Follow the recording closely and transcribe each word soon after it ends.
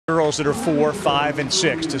girls that are 4, 5, and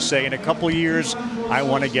 6 to say in a couple years, I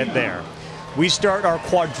want to get there. We start our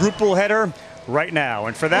quadruple header right now,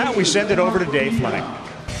 and for that, we send it over to Dave Fleming.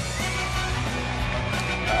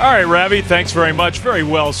 All right, Ravi, thanks very much. Very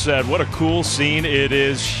well said. What a cool scene it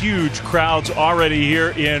is. Huge crowds already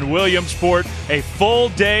here in Williamsport. A full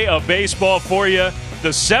day of baseball for you. The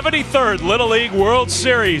 73rd Little League World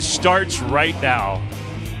Series starts right now.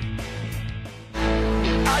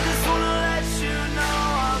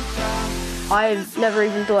 I've never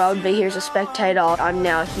even thought I would be here as a spectator. I'm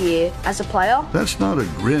now here as a player. That's not a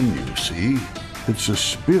grin, you see. It's a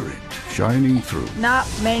spirit shining through. Not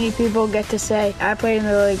many people get to say, I played in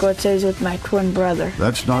the Little League World Series with my twin brother.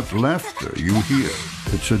 That's not laughter you hear.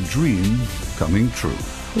 It's a dream coming true.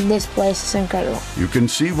 This place is incredible. You can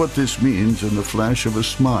see what this means in the flash of a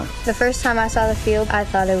smile. The first time I saw the field, I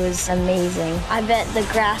thought it was amazing. I bet the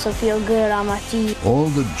grass will feel good on my feet. All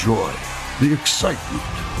the joy, the excitement,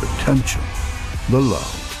 the tension, the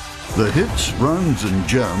love. The hits, runs, and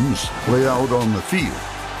gems play out on the field.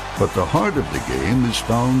 But the heart of the game is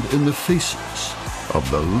found in the faces of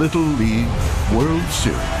the Little League World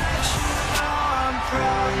Series.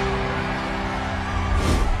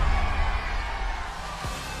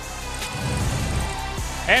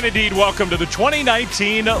 And indeed, welcome to the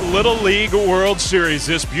 2019 Little League World Series.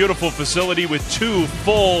 This beautiful facility with 2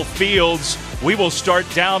 full fields. We will start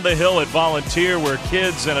down the hill at Volunteer, where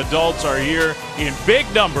kids and adults are here in big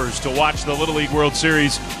numbers to watch the Little League World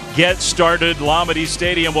Series get started. Lamade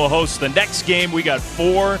Stadium will host the next game. We got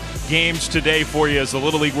 4 games today for you as the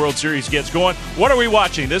Little League World Series gets going. What are we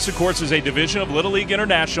watching? This, of course, is a division of Little League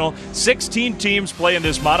International. 16 teams play in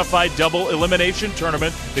this modified double elimination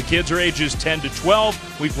tournament. The kids are ages 10 to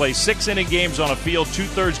 12. We play 6-inning games on a field,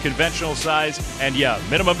 2/3 conventional size. And yeah,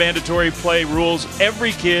 minimum mandatory play rules.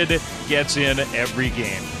 Every kid gets in every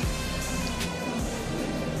game.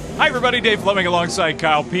 Hi, everybody. Dave Fleming alongside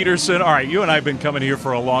Kyle Peterson. All right, you and I have been coming here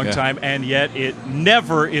for a long time, and yet it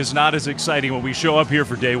never is not as exciting when we show up here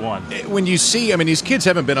for day one. When you see, I mean, these kids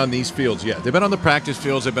haven't been on these fields yet. They've been on the practice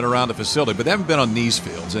fields, they've been around the facility, but they haven't been on these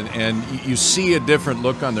fields. And you see a different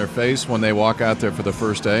look on their face when they walk out there for the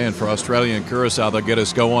first day. And for Australia and Curacao, they'll get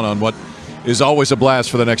us going on what is always a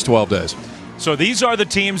blast for the next 12 days. So these are the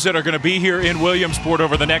teams that are going to be here in Williamsport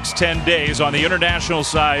over the next 10 days on the international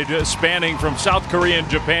side, spanning from South Korea and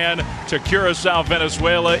Japan to Curacao,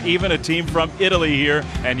 Venezuela, even a team from Italy here.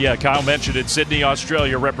 And yeah, Kyle mentioned it, Sydney,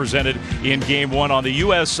 Australia represented in Game 1. On the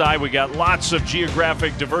U.S. side, we got lots of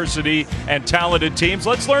geographic diversity and talented teams.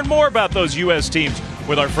 Let's learn more about those U.S. teams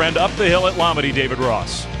with our friend up the hill at Lamade, David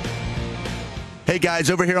Ross. Hey guys,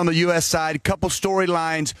 over here on the U.S. side, couple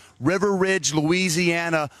storylines. River Ridge,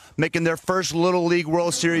 Louisiana, making their first Little League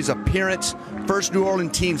World Series appearance. First New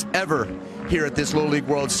Orleans teams ever here at this Little League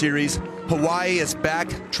World Series. Hawaii is back,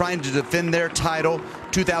 trying to defend their title.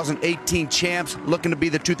 2018 champs, looking to be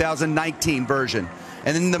the 2019 version.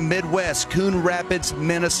 And in the Midwest, Coon Rapids,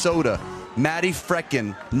 Minnesota. Maddie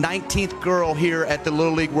Frecken, 19th girl here at the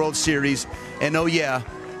Little League World Series. And oh yeah,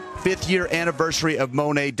 5th year anniversary of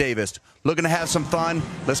Monet Davis. Looking to have some fun.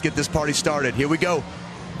 Let's get this party started. Here we go.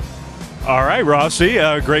 All right, Rossi,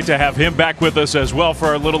 great to have him back with us as well for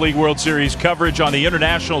our Little League World Series coverage on the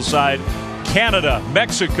international side. Canada,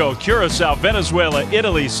 Mexico, Curacao, Venezuela,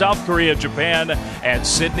 Italy, South Korea, Japan, and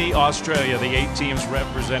Sydney, Australia, the 8 teams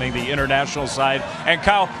representing the international side. And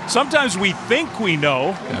Kyle, sometimes we think we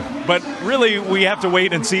know, but really we have to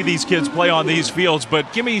wait and see these kids play on these fields.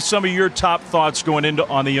 But give me some of your top thoughts going into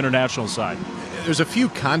on the international side. There's a few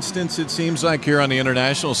constants, it seems like, here on the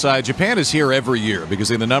international side. Japan is here every year because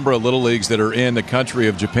of the number of little leagues that are in the country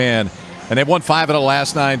of Japan. And they've won 5 of the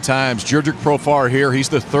last 9 times. Jurgic Profar here. He's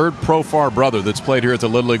the 3rd Profar brother that's played here at the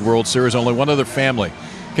Little League World Series. Only one other family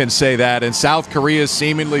can say that. And South Korea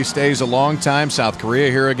seemingly stays a long time. South Korea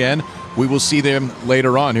here again. We will see them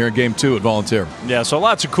later on here in Game 2 at Volunteer. Yeah, so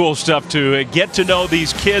lots of cool stuff to get to know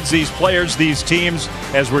these kids, these players, these teams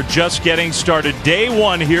as we're just getting started. Day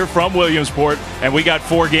 1 here from Williamsport, and we got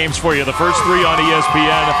 4 games for you. The first 3 on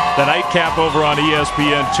ESPN, the nightcap over on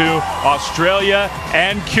ESPN2, Australia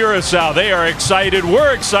and Curacao. They are excited.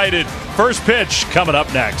 We're excited. First pitch coming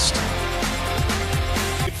up next.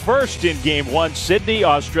 First in Game 1, Sydney,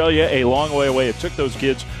 Australia, a long way away. It took those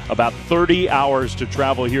kids about 30 hours to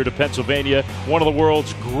travel here to Pennsylvania, one of the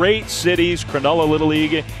world's great cities, Cronulla Little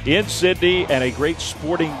League in Sydney, and a great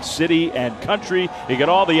sporting city and country. You get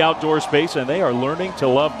all the outdoor space, and they are learning to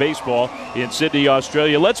love baseball in Sydney,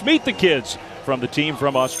 Australia. Let's meet the kids from the team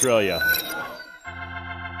from Australia.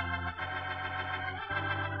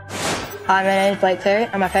 Hi, my name is Blake Cleary,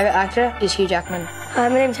 and my favorite actor is Hugh Jackman. Hi,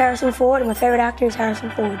 my name is Harrison Ford, and my favorite actor is Harrison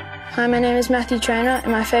Ford. Hi, my name is Matthew Trainer,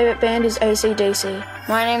 and my favorite band is AC/DC.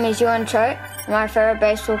 My name is Ewan Choate, and my favorite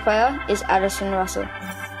baseball player is Addison Russell.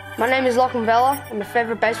 My name is Lachlan Vella, and my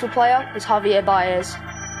favorite baseball player is Javier Baez.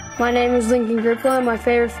 My name is Lincoln Gripler, and my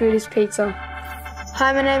favorite food is pizza.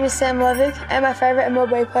 Hi, my name is Sam Levick, and my favorite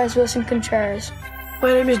MLB player is Wilson Contreras.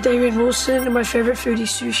 My name is Damian Wilson, and my favorite food is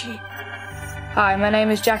sushi. Hi, my name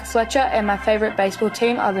is Jack Fletcher, and my favorite baseball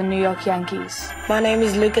team are the New York Yankees. My name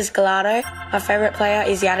is Lucas Gallardo. My favorite player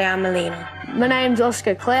is Yadier Molina. My name is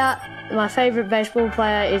Oscar Clout, and my favorite baseball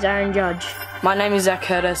player is Aaron Judge. My name is Zach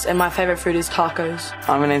Curtis, and my favorite food is tacos.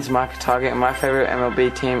 Hi, my name is Mike Target, and my favorite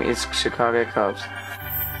MLB team is Chicago Cubs.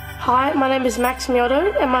 Hi, my name is Max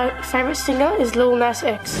Miodo, and my favorite singer is Lil Nas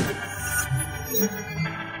X.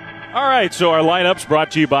 All right, so our lineup's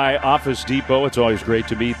brought to you by Office Depot. It's always great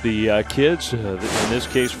to meet the kids, in this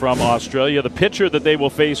case from Australia. The pitcher that they will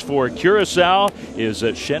face for Curacao is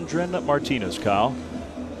Shendron Martinez, Kyle.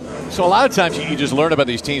 So a lot of times you just learn about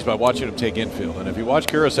these teams by watching them take infield. And if you watch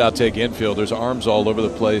Curacao take infield, there's arms all over the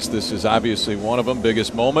place. This is obviously one of them.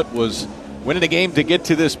 Biggest moment was winning the game to get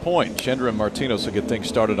to this point. Shendron Martinez will get things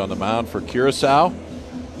started on the mound for Curacao.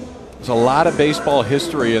 There's a lot of baseball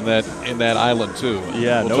history in that island, too.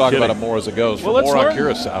 Yeah, we'll talk about it more as it goes. Well, more on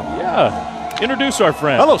Curacao. Yeah. Introduce our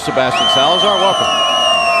friend. Hello, Sebastian Salazar. Welcome.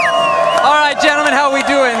 All right, gentlemen, how are we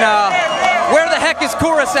doing? Where the heck is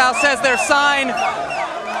Curacao, says their sign.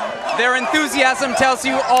 Their enthusiasm tells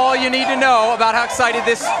you all you need to know about how excited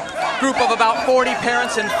this group of about 40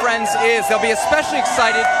 parents and friends is. They'll be especially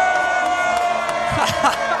excited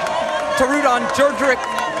to root on Jerdrick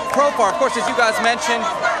Profar. Of course, as you guys mentioned,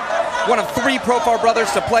 one of 3 Profar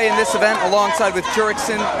brothers to play in this event alongside with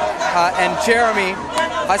Jurickson and Jeremy.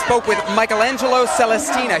 I spoke with Michelangelo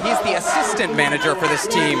Celestina. He's the assistant manager for this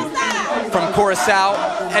team from Curacao.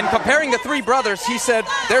 And comparing the 3 brothers, he said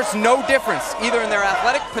there's no difference either in their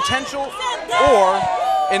athletic potential or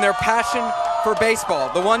in their passion for baseball.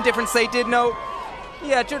 The one difference they did note,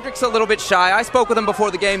 yeah, Jerdrick's a little bit shy. I spoke with him before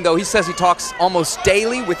the game, though. He says he talks almost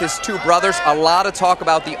daily with his 2 brothers. A lot of talk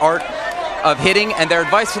about the art of hitting, and their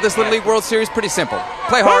advice for this Little League World Series, pretty simple.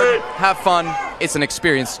 Play hard, have fun. It's an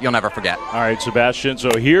experience you'll never forget. All right, Sebastian,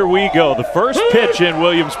 so here we go. The first pitch in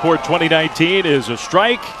Williamsport 2019 is a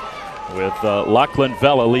strike with Lachlan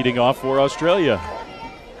Vella leading off for Australia.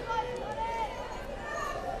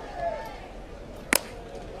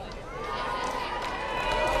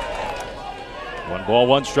 One ball,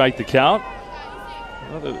 one strike to count.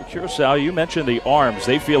 Well, Curacao, you mentioned the arms.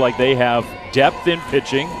 They feel like they have depth in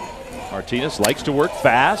pitching. Martinez likes to work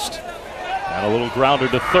fast. And a little grounder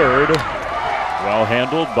to third. Well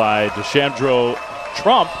handled by DeShandro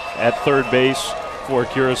Trump at third base for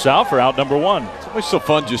Curacao for out number 1. It's always so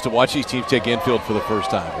fun just to watch these teams take infield for the first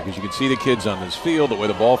time because you can see the kids on this field, the way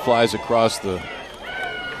the ball flies across the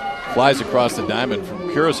diamond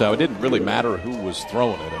from Curacao. It didn't really matter who was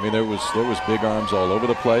throwing it. I mean, there was big arms all over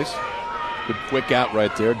the place. Good quick out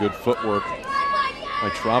right there. Good footwork by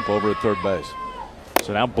Trump over at third base.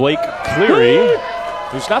 So now Blake Cleary,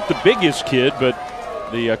 who's not the biggest kid, but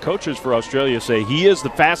the coaches for Australia say he is the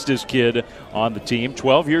fastest kid on the team,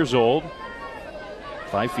 12 years old,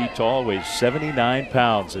 5 feet tall, weighs 79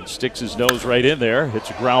 pounds, and sticks his nose right in there. Hits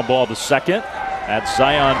a ground ball to second. That's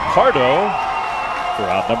Zion Pardo for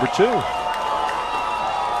out number 2.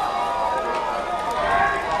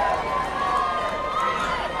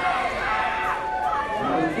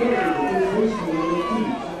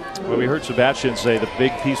 Well, we heard Sebastian say the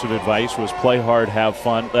big piece of advice was play hard, have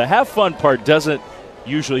fun. The have fun part doesn't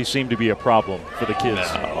usually seem to be a problem for the kids.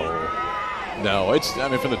 No,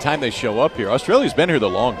 from the time they show up here, Australia's been here the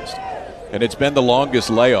longest. And it's been the longest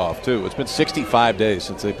layoff, too. It's been 65 days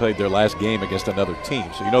since they played their last game against another team.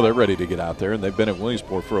 So you know they're ready to get out there, and they've been at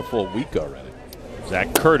Williamsport for a full week already.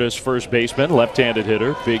 Zach Curtis, first baseman, left-handed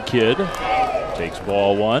hitter, big kid. Takes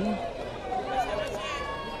ball 1.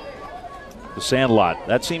 The Sandlot.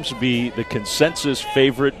 That seems to be the consensus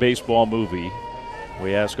favorite baseball movie.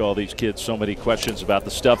 We ask all these kids so many questions about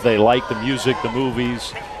the stuff they like, the music, the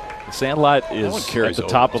movies. The Sandlot is at the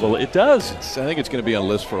top of the list. It does. I think it's going to be on a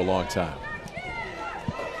list for a long time.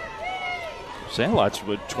 Sandlot's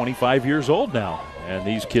 25 years old now, and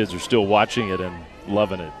these kids are still watching it and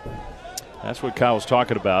loving it. That's what Kyle's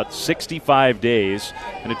talking about. 65 days,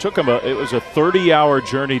 and it took them it was a 30-hour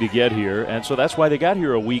journey to get here, and so that's why they got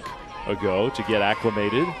here a week ago to get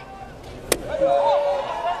acclimated.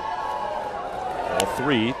 Ball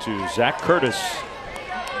 3 to Zach Curtis.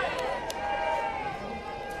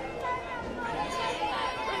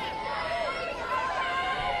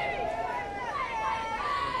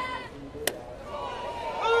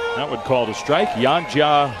 That would call to strike.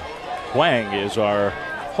 Yanjia Huang is our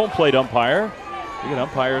home plate umpire. You get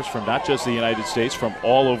umpires from not just the United States, from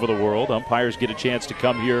all over the world. Umpires get a chance to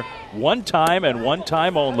come here one time and one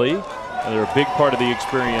time only. And they're a big part of the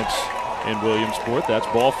experience in Williamsport. That's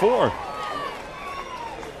ball 4.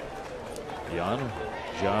 Yan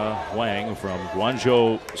Jia Huang from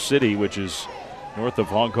Guangzhou City, which is north of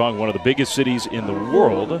Hong Kong, one of the biggest cities in the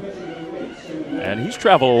world. And he's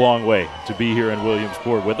traveled a long way to be here in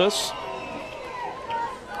Williamsport with us.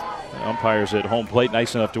 The umpires at home plate,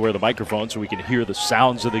 nice enough to wear the microphone so we can hear the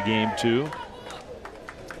sounds of the game too.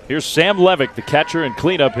 Here's Sam Levick, the catcher and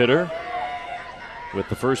cleanup hitter, with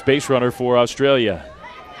the first base runner for Australia.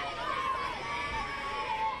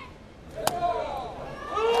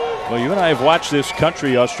 Well, you and I have watched this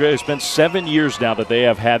country, Australia. It's been 7 years now that they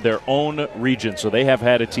have had their own region. So they have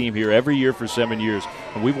had a team here every year for 7 years.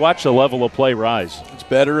 And we've watched the level of play rise. It's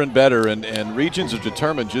better and better. And regions are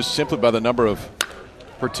determined just simply by the number of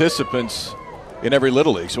participants in every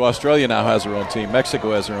Little League. So Australia now has their own team.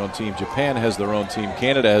 Mexico has their own team. Japan has their own team.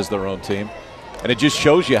 Canada has their own team. And it just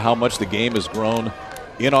shows you how much the game has grown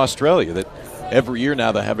in Australia, that every year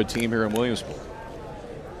now they have a team here in Williamsport.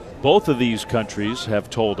 Both of these countries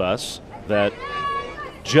have told us that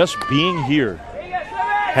just being here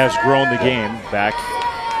has grown the game back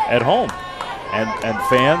at home. And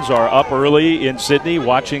fans are up early in Sydney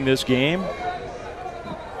watching this game.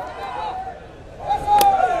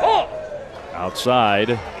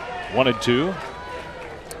 Outside, 1-2.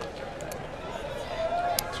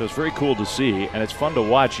 So it's very cool to see, and it's fun to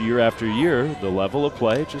watch year after year. The level of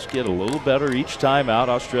play just get a little better each time out.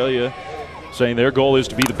 Australia saying their goal is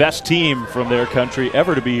to be the best team from their country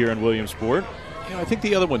ever to be here in Williamsport. You know, I think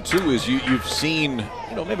the other one too is you've seen,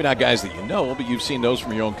 you know, maybe not guys that you know, but you've seen those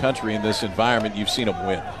from your own country in this environment. You've seen them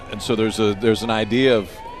win, and so there's an idea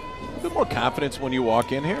of a bit more confidence when you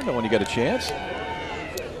walk in here, knowing you got a chance.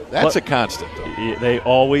 That's a constant, though. They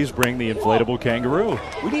always bring the inflatable kangaroo.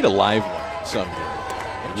 We need a live one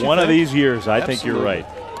someday. One of these years, I think you're right.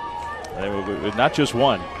 Not just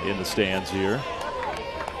one in the stands here.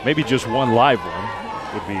 Maybe just one live one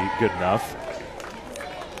would be good enough.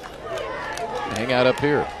 Hang out up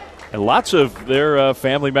here. And lots of their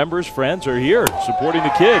family members, friends are here supporting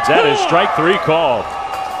the kids. That is strike 3 called.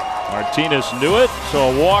 Martinez knew it, so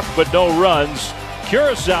a walk but no runs.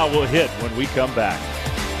 Curacao will hit when we come back.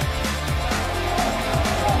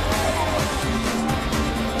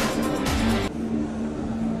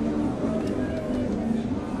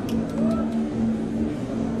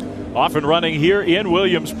 Off and running here in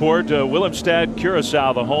Williamsport, Willemstad,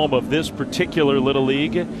 Curacao, the home of this particular Little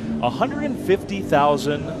League.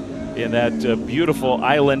 150,000 in that beautiful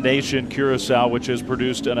island nation, Curacao, which has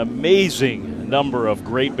produced an amazing number of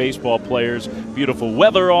great baseball players. Beautiful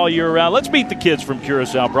weather all year round. Let's meet the kids from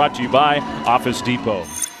Curacao, brought to you by Office Depot.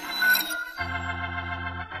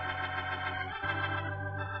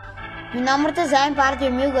 Meu nome é Zayn parte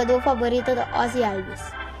meu jogador favorito da Ozzy Alves.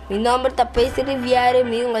 Meu nome é Pedro Riviera,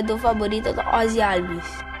 meu jogador favorito da Ozzy Alves.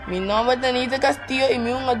 Meu nome é Anita Castillo e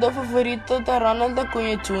meu jogador favorito da Ronald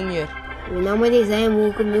Acuna Jr. Meu nome é Zé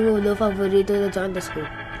Muco, meu jogador favorito da John Desco.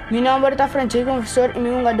 Meu nome é Francisco Professor e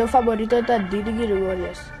meu jogador favorito da Didi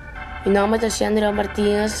Gregorius. Meu nome é Sandra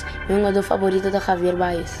Martínez, meu jogador favorito da Javier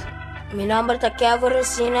Baez. Meu nome é Kevin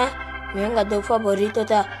Rosina, meu jogador favorito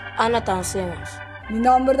da Ana Tansemos. Meu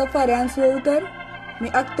nome é Farian Slaughter,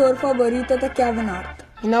 meu ator favorito da Kevin Hart.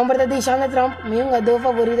 Meu nome é Deshaun Trump, meu jogador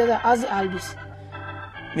favorito da Ozzy Alves.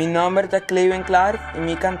 Meu nome é Cleven Clark e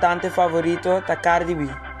meu cantante favorito da Cardi B.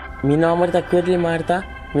 Meu nome é Curly Marta,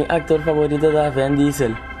 meu ator favorito da Vin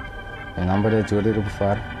Diesel. Meu nome é Jody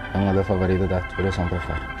Rupfar, meu jogador favorito da Arturo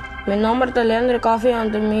Samprafar. Meu nome é Leandro Coffey,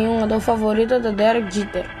 meu jogador favorito da Derek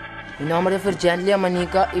Jeter. Meu nome é Fergently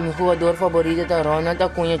Amanica e meu jogador favorito da Ronald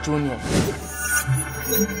Acuna Jr.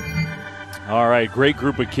 All right, great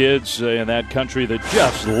group of kids in that country that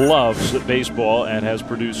just loves baseball and has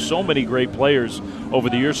produced so many great players over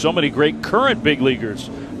the years. So many great current big leaguers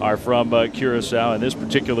are from Curacao, and this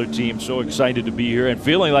particular team so excited to be here and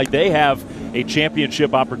feeling like they have a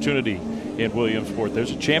championship opportunity in Williamsport.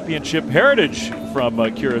 There's a championship heritage from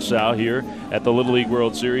Curacao here at the Little League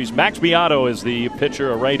World Series. Max Miato is the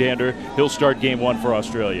pitcher, a right-hander. He'll start game 1 for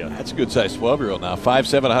Australia. That's a good-sized 12-year-old now.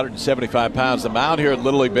 5'7", 175 pounds. The mound here at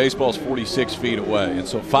Little League Baseball is 46 feet away. And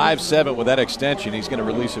so 5'7", with that extension, he's going to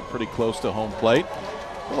release it pretty close to home plate.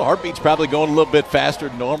 Well, the heartbeat's probably going a little bit faster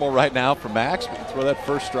than normal right now for Max. But you throw that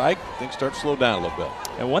first strike, things start to slow down a little bit.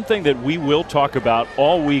 And one thing that we will talk about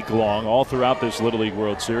all week long, all throughout this Little League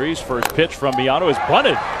World Series, first pitch from Miato is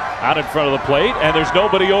bunted out in front of the plate, and there's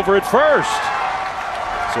nobody over at first.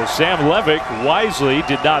 So Sam Levick wisely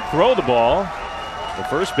did not throw the ball. The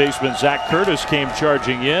first baseman, Zach Curtis, came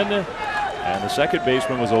charging in, and the second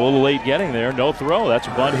baseman was a little late getting there. No throw. That's a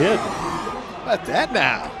bunt hit. How about that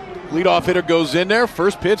now? Leadoff hitter goes in there.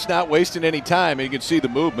 First pitch, not wasting any time. And you can see the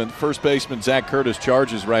movement. First baseman, Zach Curtis,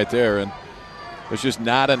 charges right there, and there's just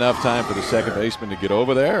not enough time for the second baseman to get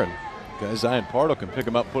over there. And guy Zion Pardo can pick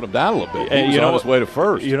him up and put him down a little bit. He was on his way to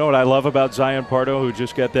first. You know what I love about Zion Pardo, who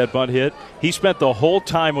just got that bunt hit? He spent the whole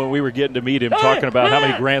time when we were getting to meet him talking about how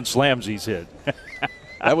many grand slams he's hit.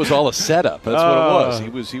 That was all a setup. That's what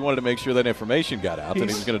it was. He wanted to make sure that information got out, and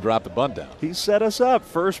he was going to drop the bunt down. He set us up.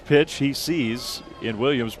 First pitch he sees in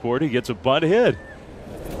Williamsport, he gets a bunt hit.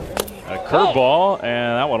 A curveball,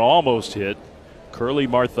 and that one almost hit. Curly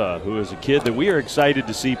Martha, who is a kid that we are excited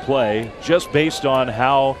to see play, just based on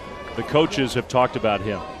how the coaches have talked about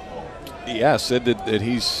him. Yeah, said that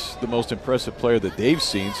he's the most impressive player that they've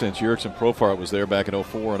seen since Jurickson Profar was there back in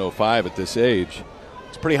 04 and 05 at this age.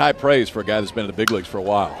 It's pretty high praise for a guy that's been in the big leagues for a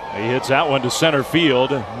while. He hits that one to center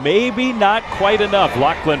field. Maybe not quite enough.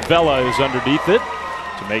 Lachlan Vela is underneath it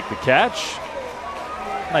to make the catch.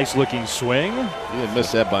 Nice looking swing. He didn't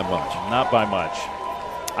miss that by much. Not by much.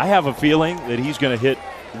 I have a feeling that he's going to hit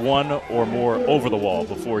one or more over the wall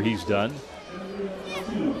before he's done.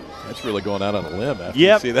 That's really going out on a limb after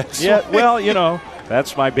you see that swing. Yeah, well, you know,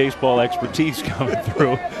 that's my baseball expertise coming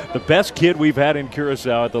through. The best kid we've had in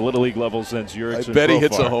Curacao at the Little League level since Jurickson. I bet he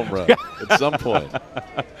hits a home run at some point.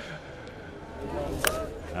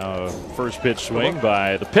 First pitch swing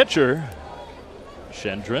by the pitcher,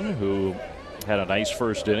 Shendron, who had a nice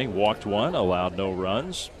first inning, walked one, allowed no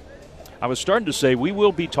runs. I was starting to say we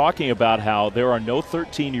will be talking about how there are no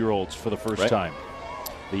 13-year-olds for the first time.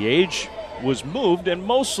 The age was moved, and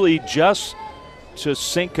mostly just to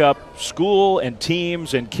sync up school and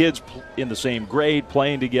teams and kids in the same grade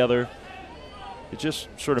playing together. It just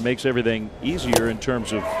sort of makes everything easier in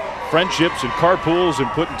terms of friendships and carpools and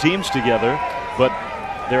putting teams together. But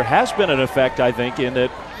there has been an effect, I think, in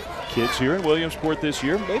that kids here in Williamsport this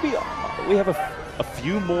year, maybe we have a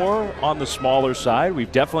few more on the smaller side.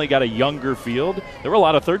 We've definitely got a younger field. There were a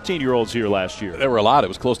lot of 13-year-olds here last year. There were a lot. It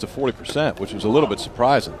was close to 40%, which was a little bit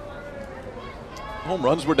surprising. Home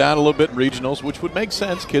runs were down a little bit in regionals, which would make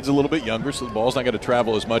sense. Kids a little bit younger, so the ball's not going to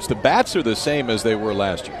travel as much. The bats are the same as they were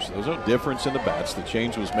last year, so there's no difference in the bats. The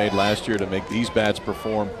change was made last year to make these bats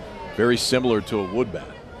perform very similar to a wood bat.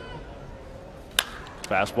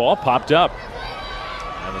 Fastball popped up,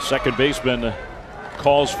 and the second baseman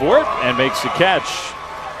calls for it and makes the catch.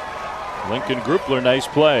 Lincoln Grupler, nice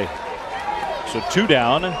play. So 2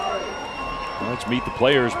 down. Let's meet the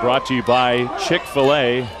players, brought to you by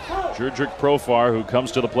Chick-fil-A. Jurdrick Profar, who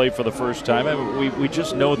comes to the plate for the first time. I mean, we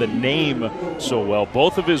just know the name so well.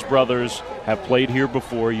 Both of his brothers have played here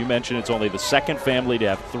before. You mentioned it's only the second family to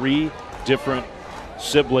have 3 different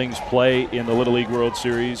siblings play in the Little League World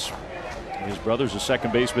Series. His brother's a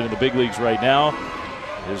second baseman in the big leagues right now.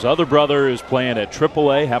 His other brother is playing at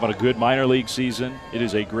AAA, having a good minor league season. It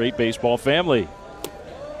is a great baseball family.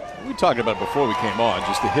 We talked about it before we came on,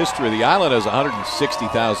 just the history. The island has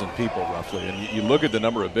 160,000 people roughly, and you look at the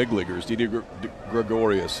number of big leaguers: Didi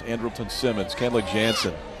Gregorius, Andrelton Simmons, Kenley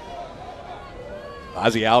Jansen,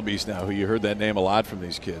 Ozzie Albies now, who you heard that name a lot from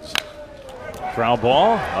these kids. Ground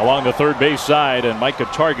ball along the third base side, and Micah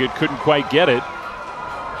Target couldn't quite get it.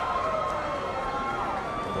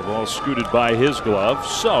 The ball scooted by his glove,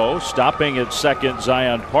 so stopping at second,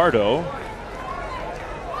 Zion Pardo.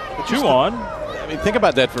 2 on. I mean, think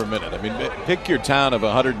about that for a minute. I mean, pick your town of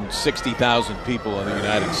 160,000 people in the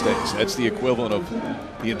United States. That's the equivalent of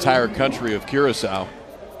the entire country of Curacao.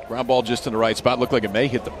 Ground ball just in the right spot. Looked like it may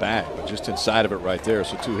hit the bag, but just inside of it right there.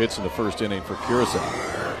 So 2 hits in the first inning for Curacao.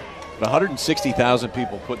 But 160,000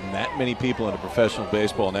 people, putting that many people into professional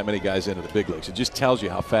baseball and that many guys into the big leagues. It just tells you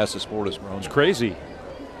how fast the sport has grown. It's crazy.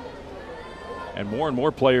 And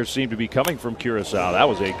more players seem to be coming from Curacao. That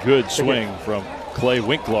was a good swing from Clay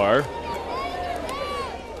Winklar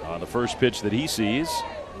on the first pitch that he sees.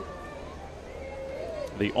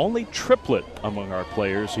 The only triplet among our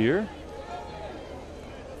players here.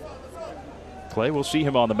 Clay, we'll see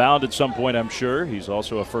him on the mound at some point, I'm sure. He's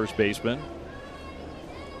also a first baseman.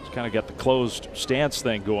 He's kind of got the closed stance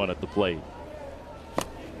thing going at the plate.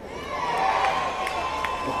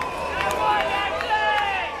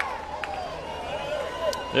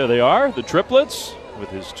 There they are, the triplets with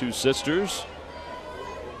his 2 sisters.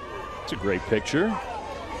 It's a great picture.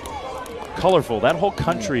 Colorful, that whole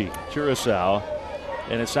country, Curacao.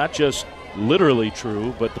 And it's not just literally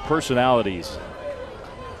true, but the personalities.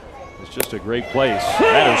 It's just a great place.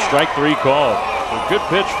 That is strike 3 called. A good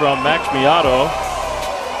pitch from Max Miato.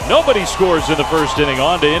 Nobody scores in the first inning.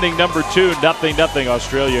 On to inning number 2, 0-0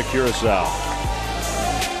 Australia, Curacao.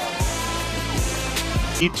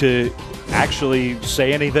 need to actually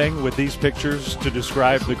say anything with these pictures to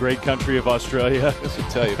describe the great country of Australia? This will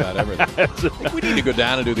tell you about everything. I think we need to go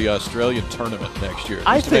down and do the Australian tournament next year.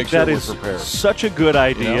 I think sure that is such a good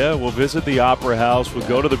idea. You know? We'll visit the Opera House. We'll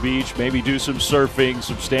go to the beach, maybe do some surfing,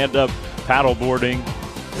 some stand-up paddleboarding.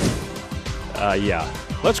 Yeah,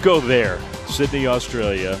 let's go there, Sydney,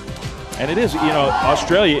 Australia. And it is, you know,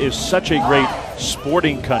 Australia is such a great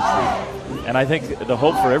sporting country. And I think the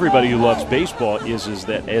hope for everybody who loves baseball is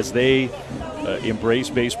that as they embrace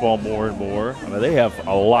baseball more and more, I mean, they have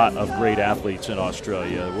a lot of great athletes in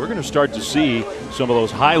Australia. We're going to start to see some of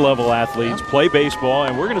those high-level athletes play baseball,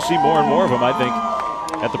 and we're going to see more and more of them, I think,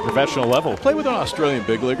 at the professional level. Played with an Australian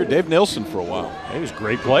big leaguer, Dave Nilsson, for a while. He was a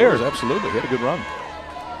great player. Absolutely. He had a good run.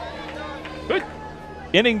 Good.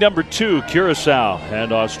 Inning number 2, Curacao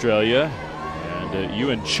and Australia.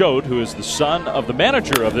 Ewan Choate, who is the son of the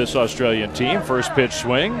manager of this Australian team. First pitch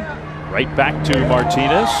swing, right back to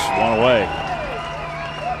Martinez, 1 away.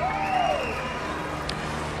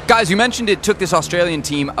 Guys, you mentioned it took this Australian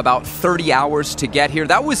team about 30 hours to get here.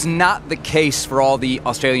 That was not the case for all the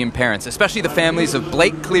Australian parents, especially the families of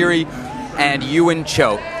Blake Cleary and Ewan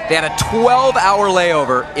Choate. They had a 12-hour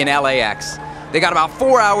layover in LAX. They got about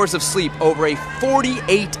 4 hours of sleep over a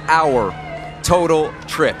 48-hour total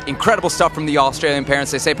trip. Incredible stuff from the Australian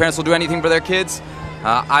parents. They say parents will do anything for their kids.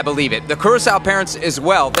 I believe it. The Curacao parents as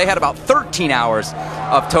well, they had about 13 hours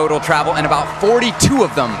of total travel, and about 42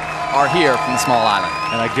 of them are here from the small island.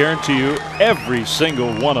 And I guarantee you, every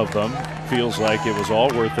single one of them feels like it was all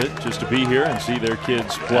worth it just to be here and see their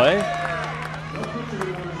kids play.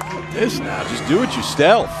 This now, just do it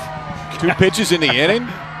yourself. 2 pitches in the inning.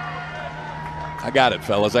 I got it,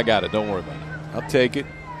 fellas. I got it. Don't worry about it. I'll take it.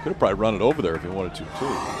 Could have probably run it over there if he wanted to,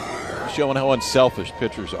 too. Showing how unselfish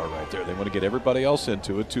pitchers are right there. They want to get everybody else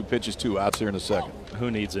into it. 2 pitches, 2 outs here in a second. Who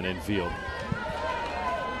needs an infield?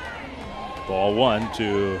 Ball 1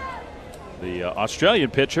 to the Australian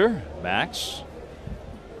pitcher, Max.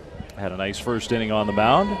 Had a nice first inning on the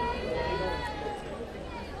mound.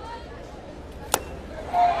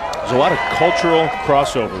 There's a lot of cultural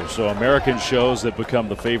crossovers, so American shows that become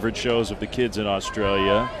the favorite shows of the kids in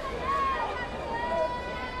Australia.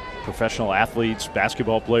 Professional athletes,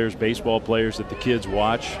 basketball players, baseball players that the kids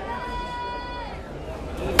watch.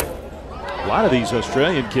 A lot of these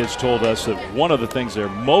Australian kids told us that one of the things they're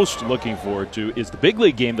most looking forward to is the big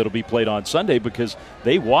league game that'll be played on Sunday, because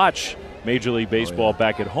they watch Major League Baseball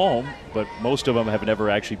back at home, but most of them have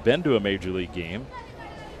never actually been to a Major League game.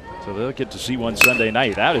 So they'll get to see one Sunday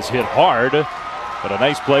night. That is hit hard, but a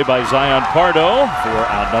nice play by Zion Pardo for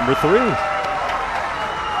out number 3.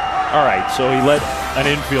 All right, so he let an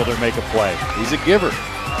infielder make a play. He's a giver.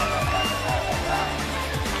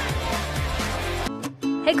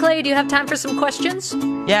 Hey, Clay, do you have time for some questions?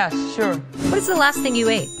 Yes, sure. What is the last thing you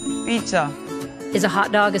ate? Pizza. Is a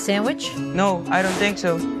hot dog a sandwich? No, I don't think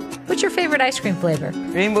so. What's your favorite ice cream flavor?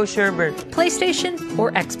 Rainbow sherbet. PlayStation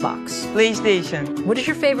or Xbox? PlayStation. What is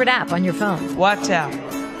your favorite app on your phone? WhatsApp.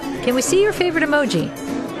 Can we see your favorite emoji?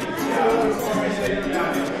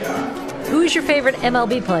 Who is your favorite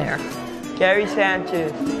MLB player? Gary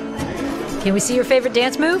Sanchez. Can we see your favorite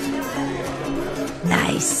dance move?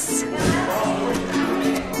 Nice.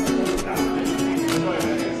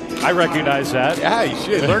 I recognize that. Yeah, you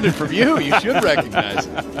should. Learned it from you. You should recognize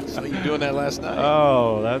it. So you doing that last night?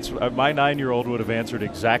 Oh, that's my 9-year-old would have answered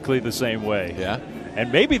exactly the same way. Yeah.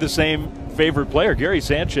 And maybe the same favorite player, Gary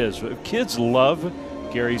Sanchez. Kids love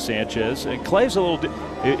Gary Sanchez. And Clay's a little.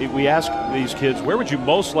 We ask these kids, where would you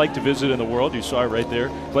most like to visit in the world? You saw it right there.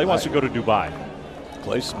 Clay wants to go to Dubai.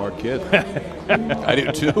 Clay's a smart kid. I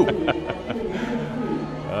do too.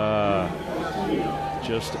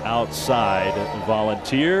 Just outside,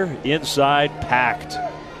 Volunteer, inside, packed.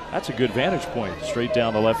 That's a good vantage point, straight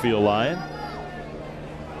down the left field line.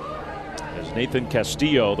 As Nathan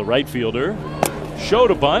Castillo, the right fielder,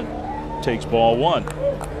 showed a bunt, takes ball 1.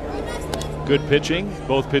 Good pitching,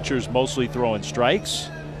 both pitchers mostly throwing strikes.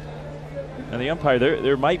 And the umpire,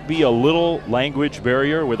 there might be a little language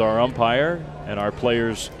barrier with our umpire and our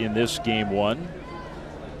players in this game 1,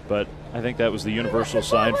 but I think that was the universal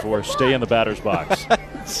sign for stay in the batter's box.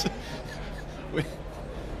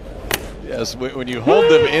 Yes, when you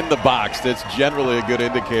hold them in the box, that's generally a good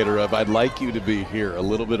indicator of I'd like you to be here a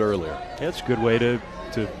little bit earlier. That's a good way to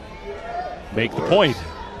make the point.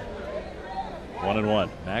 1-1.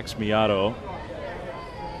 Max Miato.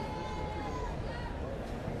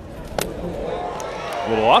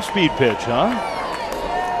 Little off-speed pitch, huh?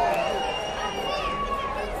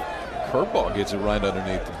 Curveball gets it right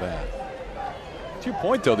underneath the bat. To your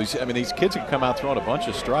point, though, these kids can come out throwing a bunch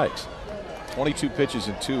of strikes. 22 pitches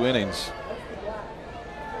in 2 innings.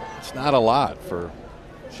 It's not a lot for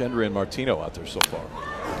Gendry and Martino out there so far.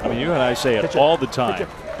 I mean, you and I say it all the time.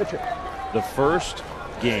 The first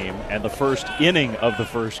game and the first inning of the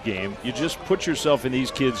first game, you just put yourself in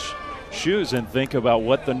these kids' shoes and think about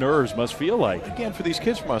what the nerves must feel like. Again, for these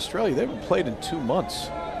kids from Australia, they haven't played in 2 months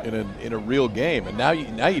in a real game, and now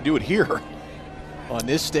you do it here on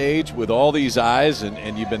this stage with all these eyes,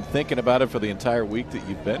 and you've been thinking about it for the entire week that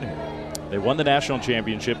you've been here. They won the national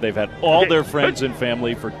championship. They've had all their friends and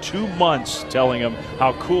family for 2 months telling them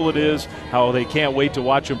how cool it is, how they can't wait to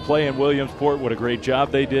watch them play in Williamsport, what a great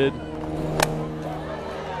job they did.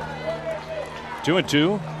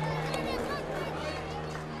 2-2.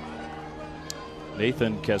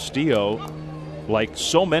 Nathan Castillo, like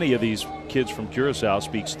so many of these kids from Curacao,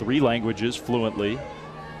 speaks 3 languages fluently.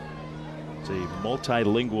 It's a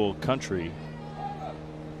multilingual country.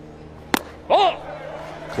 Oh!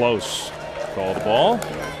 Close. Call the ball.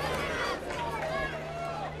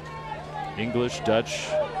 English, Dutch,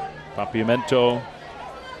 Papiamento.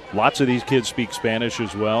 Lots of these kids speak Spanish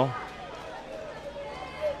as well.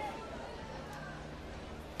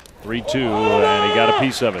 3-2, and he got a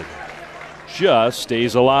piece of it. Just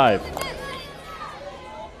stays alive.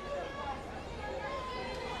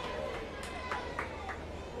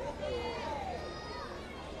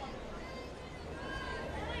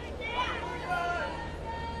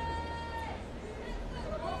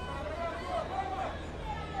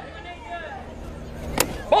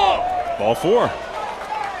 Ball 4.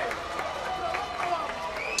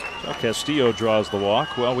 So Castillo draws the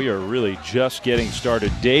walk. Well, we are really just getting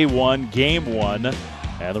started. Day 1, game 1.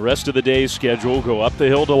 And the rest of the day's schedule will go up the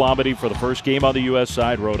hill to Lombardy for the first game on the U.S.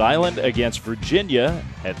 side. Rhode Island against Virginia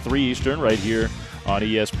at 3 Eastern right here on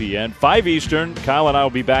ESPN. 5 Eastern, Kyle and I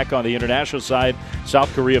will be back on the international side.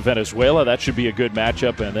 South Korea, Venezuela. That should be a good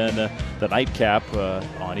matchup. And then the nightcap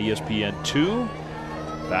on ESPN 2.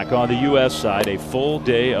 Back on the U.S. side, a full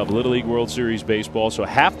day of Little League World Series baseball. So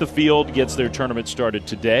half the field gets their tournament started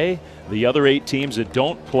today. The other 8 teams that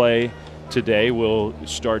don't play today will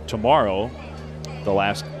start tomorrow. The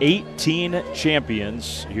last 18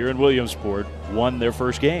 champions here in Williamsport won their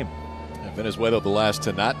first game. And Venezuela, the last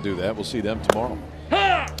to not do that. We'll see them tomorrow.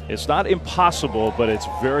 It's not impossible, but it's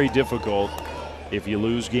very difficult if you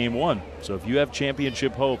lose game 1. So if you have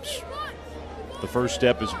championship hopes, the first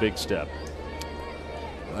step is a big step.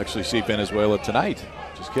 We'll actually see Venezuela tonight.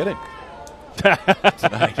 Just kidding.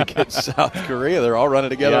 Tonight against South Korea. They're all running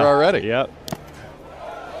together already. Yep.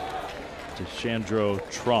 Deshandro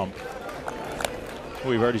Trump.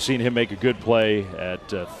 We've already seen him make a good play at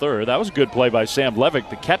third. That was a good play by Sam Levick,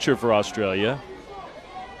 the catcher for Australia.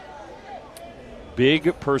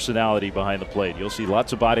 Big personality behind the plate. You'll see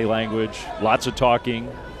lots of body language, lots of talking.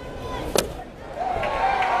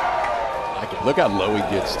 Look how low he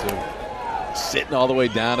gets, too. Sitting all the way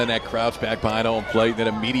down in that crouch back behind home plate, and then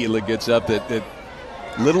immediately gets up. That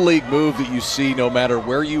Little League move that you see no matter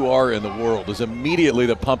where you are in the world is immediately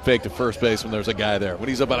the pump fake to first base when there's a guy there. When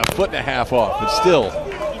he's about 1.5 feet off, but still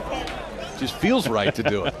just feels right to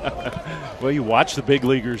do it. Well, you watch the big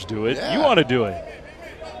leaguers do it. Yeah. You want to do it.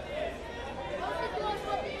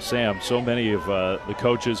 Sam, so many of the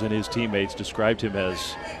coaches and his teammates described him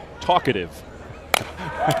as talkative.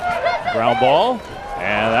 Ground ball,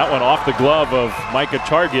 and that went off the glove of Micah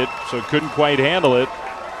Target, so couldn't quite handle it.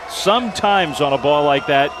 Sometimes on a ball like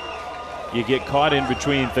that, you get caught in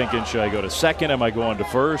between thinking, should I go to second? Am I going to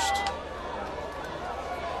first?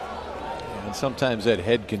 And sometimes that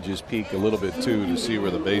head can just peek a little bit, too, to see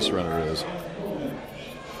where the base runner is.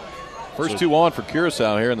 First 2 on for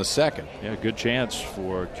Curacao here in the second. Yeah, good chance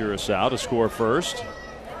for Curacao to score first.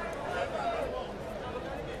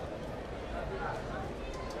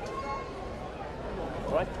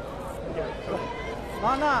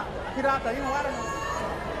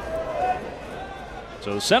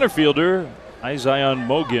 So the center fielder, Isaiah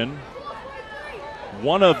Mogan,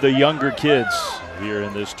 one of the younger kids here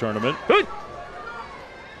in this tournament.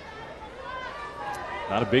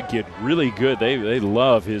 Not a big kid, really good. They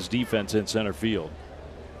love his defense in center field.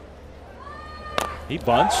 He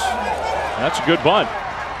bunts. That's a good bunt.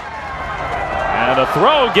 And a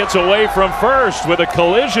throw gets away from first with a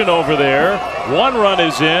collision over there. 1 run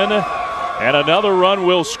is in, and another run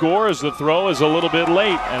will score as the throw is a little bit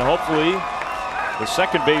late. And hopefully the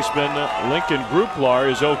second baseman, Lincoln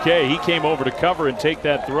Gruplar, is okay. He came over to cover and take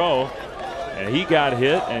that throw, and he got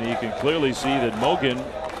hit, and you can clearly see that Mogan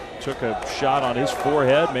took a shot on his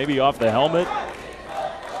forehead, maybe off the helmet.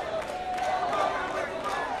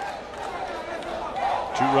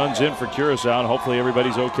 2 runs in for Curacao, and hopefully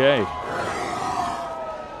everybody's okay.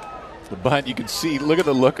 The bunt, you can see, look at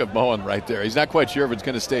the look of Moen right there. He's not quite sure if it's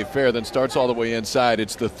going to stay fair, then starts all the way inside.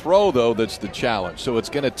 It's the throw, though, that's the challenge. So it's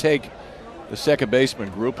going to take the second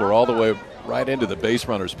baseman Groupler all the way right into the base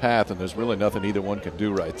runner's path, and there's really nothing either one can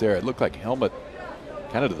do right there. It looked like helmet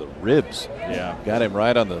kind of to the ribs. Yeah. Got him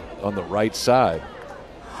right on the right side.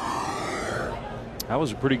 That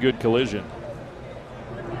was a pretty good collision.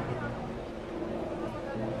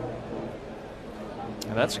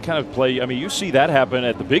 And that's the kind of play, I mean, you see that happen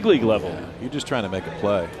at the big league level. Yeah, you're just trying to make a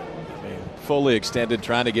play. I mean, fully extended,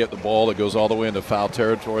 trying to get the ball that goes all the way into foul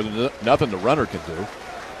territory. There's nothing the runner can do.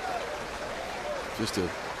 Just a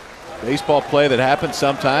baseball play that happens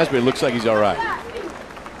sometimes, but it looks like he's all right.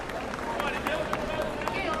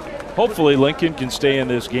 Hopefully Lincoln can stay in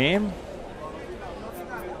this game.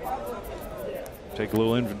 Take a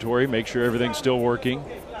little inventory, make sure everything's still working.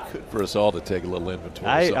 Good for us all to take a little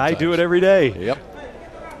inventory. I do it every day. Yep.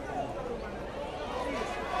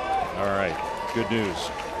 All right, good news.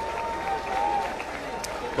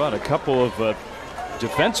 But a couple of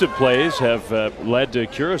defensive plays have led to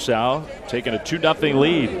Curacao taking a 2-0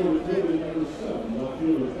 lead.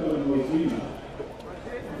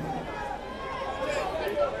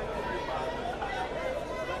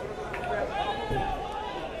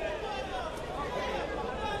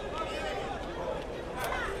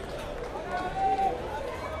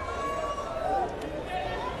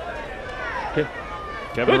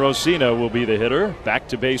 Kevin Rosina will be the hitter. Back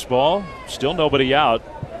to baseball. Still nobody out.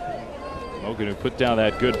 Mogan, who put down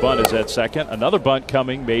that good bunt, is at second. Another bunt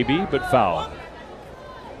coming, maybe, but foul.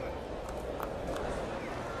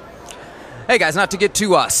 Hey guys, not to get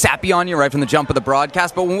too sappy on you right from the jump of the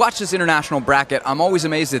broadcast, but when we watch this international bracket, I'm always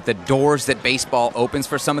amazed at the doors that baseball opens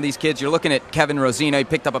for some of these kids. You're looking at Kevin Rosina. He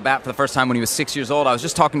picked up a bat for the first time when he was 6 years old. I was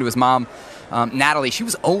just talking to his mom, Natalie. She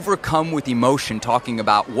was overcome with emotion talking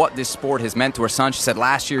about what this sport has meant to her son. She said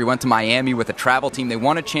last year he went to Miami with a travel team. They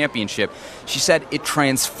won a championship. She said it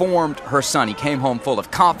transformed her son. He came home full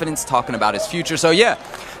of confidence, talking about his future. So yeah,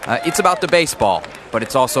 it's about the baseball, but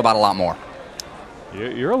it's also about a lot more.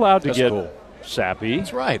 You're allowed to That's get cool. sappy.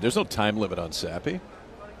 That's right. There's no time limit on sappy.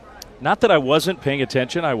 Not that I wasn't paying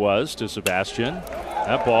attention. I was to Sebastian.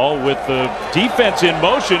 That ball with the defense in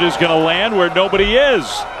motion is going to land where nobody is.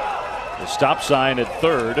 The stop sign at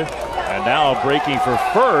third. And now breaking for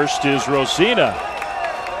first is Rosina.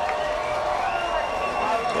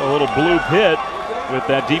 A little bloop hit with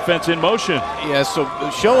that defense in motion. Yeah, so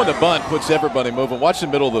showing the bunt puts everybody moving. Watch the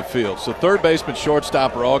middle of the field. So third baseman,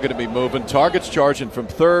 shortstop are all going to be moving. Target's charging from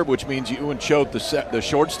third, which means Ewan Choate, the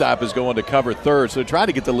shortstop, is going to cover third. So they're trying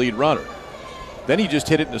to get the lead runner. Then he just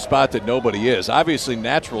hit it in a spot that nobody is. Obviously,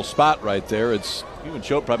 natural spot right there. It's Ewan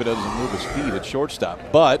Choate probably doesn't move his feet at shortstop.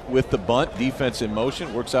 But with the bunt, defense in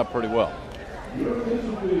motion, works out pretty well.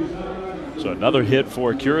 So another hit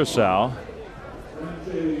for Curacao.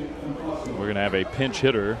 We're going to have a pinch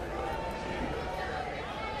hitter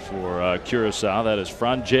for Curacao. That is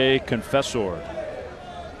Franjay Confessor.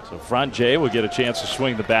 So Franjay will get a chance to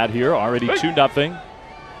swing the bat here. Already 2-0.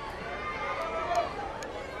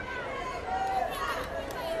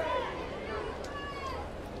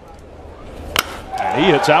 And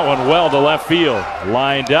he hits that one well to left field.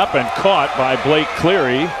 Lined up and caught by Blake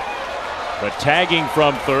Cleary. But tagging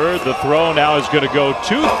from third, the throw now is going to go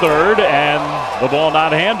to third, and the ball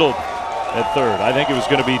not handled at third. I think it was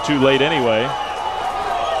going to be too late anyway.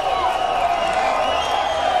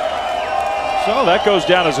 So that goes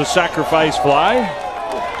down as a sacrifice fly.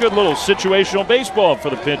 Good little situational baseball for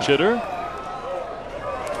the pinch hitter.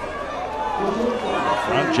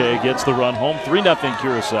 Franjay gets the run home. 3-0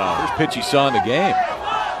 Curacao. First pitch he saw in the game.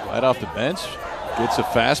 Right off the bench. Gets a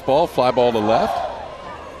fastball, fly ball to left.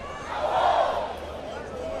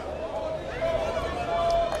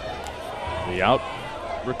 The out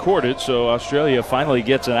recorded, so Australia finally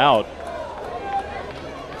gets an out.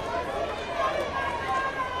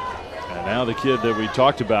 And now the kid that we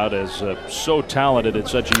talked about is so talented at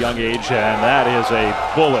such a young age, and that is a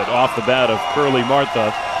bullet off the bat of Curly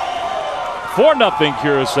Martha. 4-0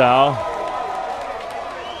 Curacao.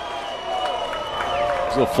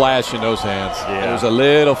 There's a little flash in those hands. Yeah. There's a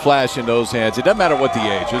little flash in those hands. It doesn't matter what the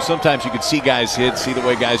age. Sometimes you can see guys hit, see the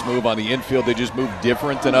way guys move on the infield. They just move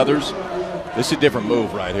different than others. This is a different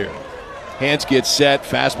move right here. Hands get set,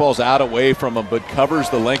 fastball's out away from him, but covers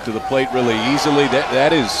the length of the plate really easily.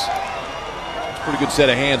 That is a pretty good set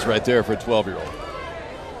of hands right there for a 12-year-old.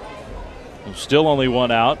 Still only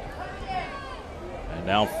one out. And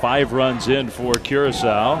now 5 runs in for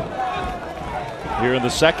Curacao here in the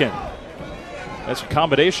second. That's a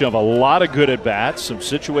combination of a lot of good at-bats, some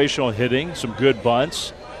situational hitting, some good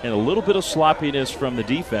bunts, and a little bit of sloppiness from the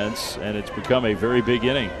defense, and it's become a very big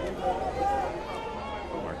inning.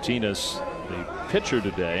 Martinez, the pitcher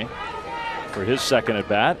today, for his second at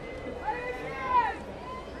bat.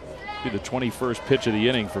 Be the 21st pitch of the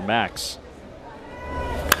inning for Max.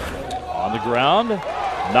 On the ground,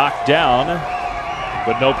 knocked down,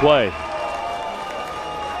 but no play.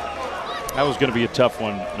 That was going to be a tough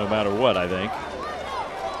one no matter what, I think.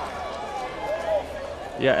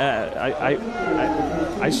 Yeah,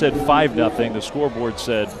 I said 5-0. The scoreboard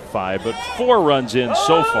said 5, but 4 runs in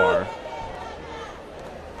so far.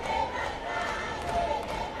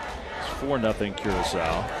 It's 4-0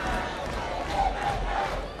 Curacao.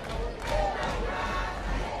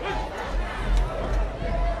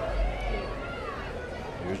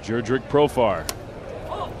 Here's Jurdrick Profar.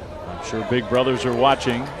 I'm sure big brothers are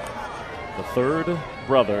watching. The third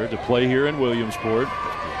brother to play here in Williamsport. A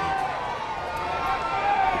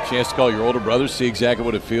chance to call your older brother, see exactly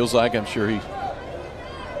what it feels like. I'm sure he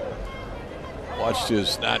watched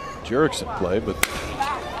his, not Jurickson play, but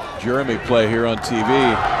Jeremy play here on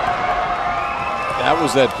TV. That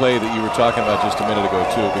was that play that you were talking about just a minute ago,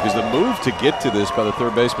 too, because the move to get to this by the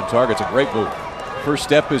third baseman target's a great move. First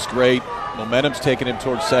step is great. Momentum's taking him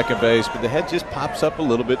towards second base, but the head just pops up a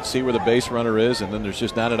little bit to see where the base runner is, and then there's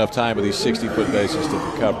just not enough time with these 60-foot bases to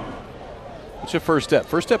recover. What's your first step?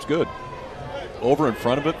 First step's good. Over in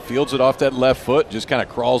front of it, fields it off that left foot, just kind of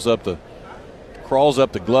crawls up the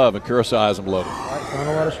glove, and Curacao has him loaded. Not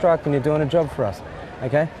a lot of strike, and you're doing a job for us.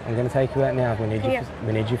 Okay, I'm going to take you out now. We need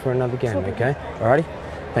you for another game. Okay, alrighty.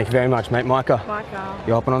 Thank you very much, mate. Micah,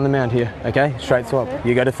 you're hopping on the mound here. Okay, straight swap.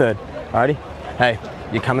 You go to third. Alrighty. Hey.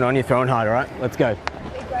 You're coming on, you're throwing hard, all right? Let's go.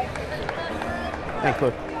 Thanks,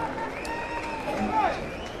 Luke.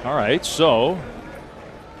 All right, so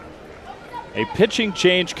a pitching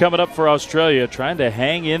change coming up for Australia, trying to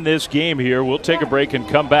hang in this game here. We'll take a break and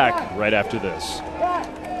come back right after this.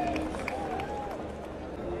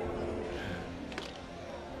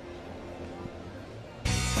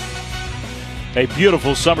 A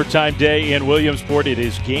beautiful summertime day in Williamsport. It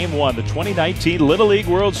is Game 1. The 2019 Little League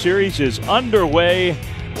World Series is underway.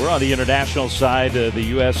 We're on the international side. The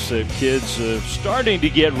U.S. Kids starting to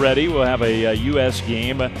get ready. We'll have a U.S.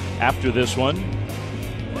 game after this one.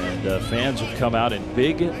 And fans have come out in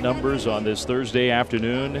big numbers on this Thursday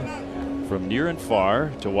afternoon from near and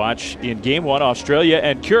far to watch in Game 1 Australia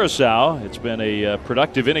and Curacao. It's been a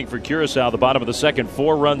productive inning for Curacao. The bottom of the second,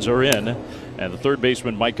 4 runs are in. And the third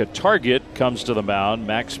baseman, Micah Target, comes to the mound.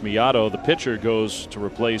 Max Miato, the pitcher, goes to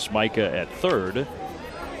replace Micah at third.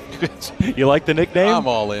 You like the nickname? I'm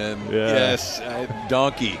all in. Yeah. Yes,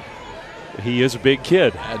 Donkey. He is a big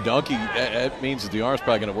kid. Donkey, that means that the arm's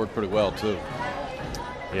probably going to work pretty well, too.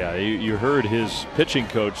 Yeah, you heard his pitching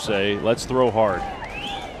coach say, let's throw hard.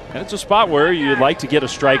 And it's a spot where you'd like to get a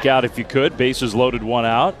strikeout if you could. Bases loaded, 1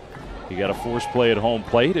 out. You got a force play at home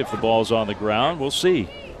plate if the ball's on the ground. We'll see.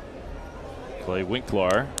 Clay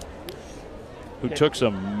Winklar, who took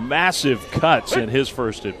some massive cuts in his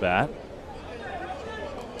first at bat,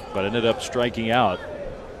 but ended up striking out.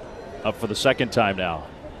 Up for the second time now.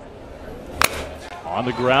 On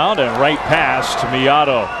the ground and right past to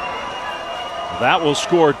Miato. That will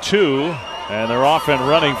score 2, and they're off and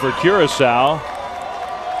running for Curacao.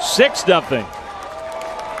 6-0.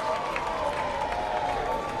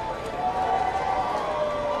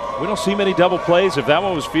 We don't see many double plays. If that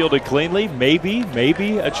one was fielded cleanly, maybe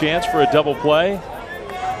a chance for a double play.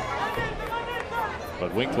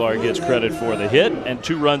 But Winklar gets credit for the hit and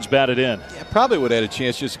 2 runs batted in. Yeah, probably would have had a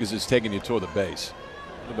chance just because it's taking you toward the base.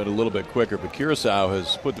 A little bit quicker, but Curacao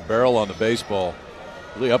has put the barrel on the baseball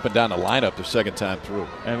really up and down the lineup the second time through.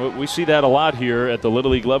 And we see that a lot here at the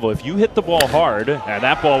Little League level. If you hit the ball hard, and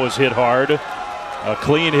that ball was hit hard, a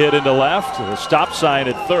clean hit into left, the stop sign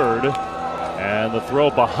at third, and the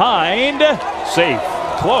throw behind, safe.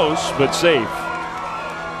 Close, but safe.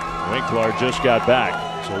 Winklar just got back.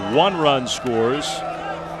 So 1 run scores.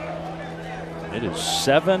 It is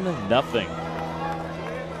 7-0.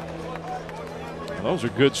 And those are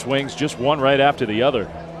good swings, just one right after the other.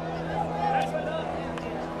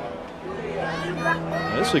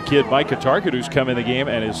 This is a kid, Micah Target, who's come in the game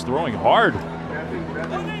and is throwing hard.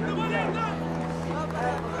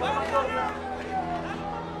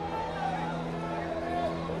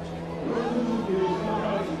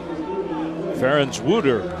 Ferenc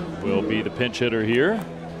Wooder will be the pinch hitter here.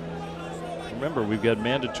 Remember, we've got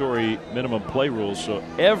mandatory minimum play rules, so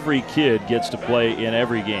every kid gets to play in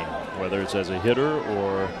every game, whether it's as a hitter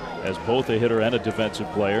or as both a hitter and a defensive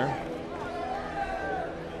player.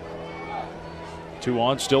 2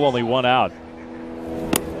 on, still only 1 out.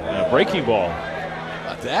 And a breaking ball.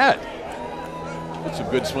 How about that? Put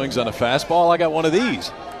some good swings on a fastball. I got one of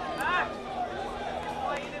these.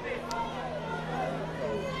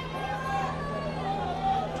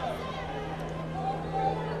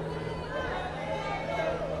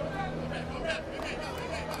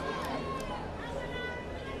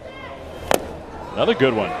 Another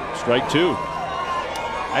good one. Strike 2.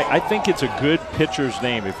 I think it's a good pitcher's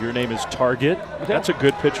name. If your name is Target, that's a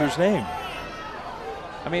good pitcher's name.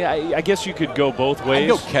 I mean, I guess you could go both ways. I'd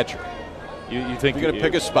go catcher. You think you're going to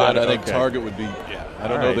pick a spot? I think okay. Target would be. Yeah, I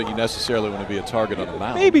don't know that you necessarily want to be a target on the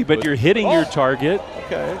mound. Maybe, but you're hitting your target.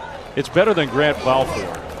 Okay. It's better than Grant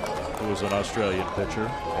Balfour, who was an Australian pitcher.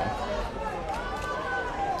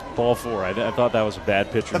 Balfour. I thought that was a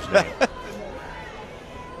bad pitcher's name.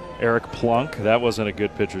 Eric Plunk, that wasn't a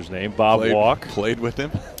good pitcher's name. Bob Walk. Played with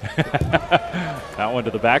him. That one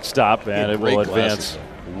to the backstop, and it will advance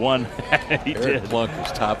one. He Eric did. Plunk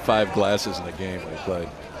was top 5 glasses in the game when he played.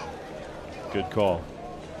 Good call.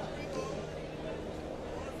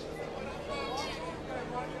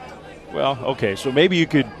 Well, okay, so maybe you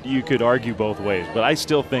could argue both ways, but I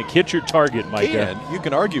still think hit your target, Micah. You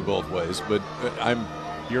can argue both ways, but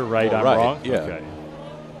You're right, I'm right. wrong? Yeah.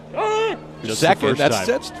 Okay. Just Second, the first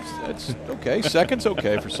that's okay. Second's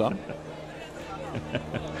okay for some.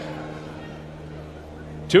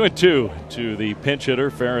 2-2 to the pinch hitter,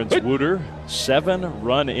 Ferenc Wooter.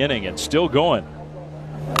 7-run inning and still going.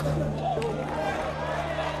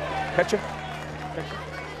 Catcher.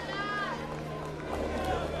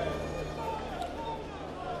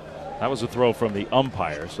 That was a throw from the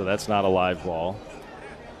umpire, so that's not a live ball.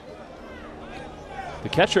 The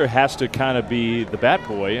catcher has to kind of be the bat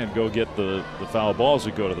boy and go get the foul balls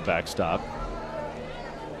that go to the backstop.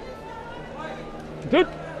 Good.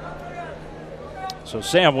 So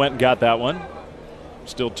Sam went and got that one.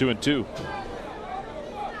 Still 2-2.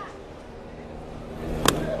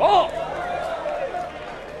 Oh!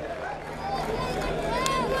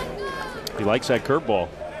 He likes that curveball.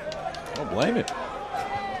 Don't blame it.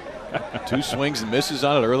 2 swings and misses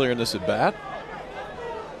on it earlier in this at bat.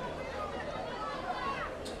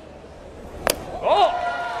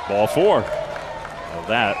 Ball 4. Well,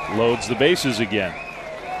 that loads the bases again.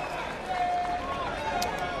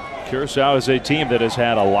 Curacao is a team that has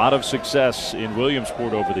had a lot of success in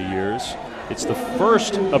Williamsport over the years. It's the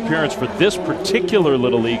first appearance for this particular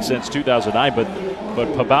Little League since 2009, but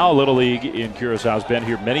Pabao Little League in Curacao has been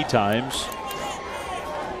here many times.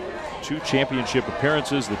 2 championship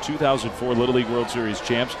appearances, the 2004 Little League World Series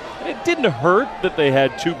champs. And it didn't hurt that they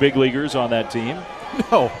had 2 big leaguers on that team.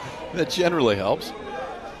 No, that generally helps.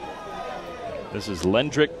 This is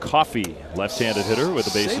Lendrick Coffey, left-handed hitter with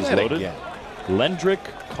the bases loaded. Again. Lendrick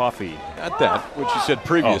Coffey. Not that, which you said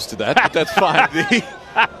previous to that, but that's fine.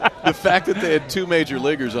 The fact that they had 2 major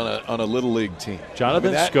leaguers on a Little League team.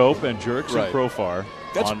 Jonathan Scope and Jurickson Profar.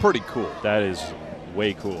 That's pretty cool. That is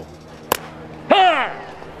way cool.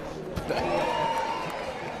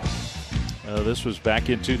 This was back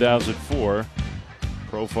in 2004.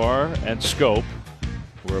 Profar and Scope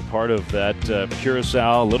were a part of that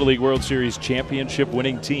Curacao Little League World Series championship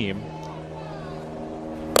winning team.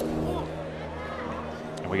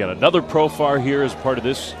 And we got another Profar here as part of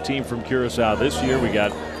this team from Curacao this year. We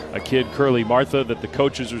got a kid, Curly Martha, that the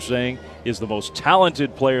coaches are saying is the most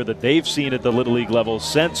talented player that they've seen at the Little League level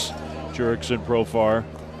since Jurickson Profar.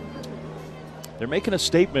 They're making a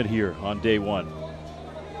statement here on day 1.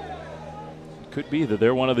 It could be that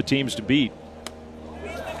they're one of the teams to beat.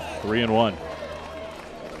 3-1.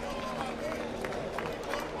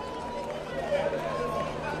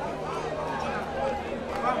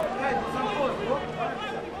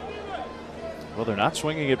 Well, they're not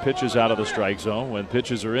swinging at pitches out of the strike zone. When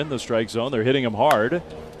pitches are in the strike zone, they're hitting them hard.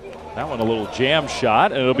 That one a little jam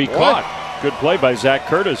shot, and it'll be caught. Good play by Zach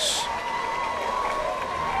Curtis.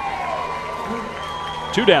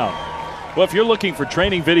 2 down. Well, if you're looking for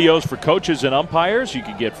training videos for coaches and umpires, you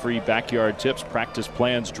can get free backyard tips, practice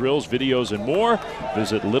plans, drills, videos, and more.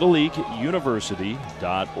 Visit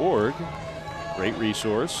littleleagueuniversity.org. Great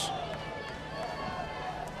resource.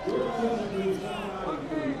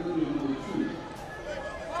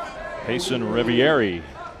 Payson Rivieri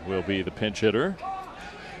will be the pinch hitter.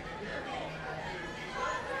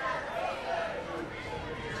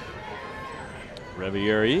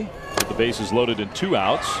 Rivieri with the bases loaded and 2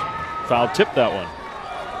 outs. Foul tip that one.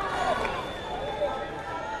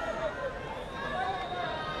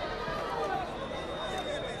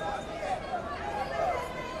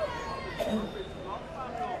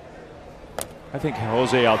 I think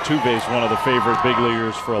Jose Altuve is one of the favorite big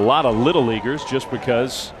leaguers for a lot of little leaguers just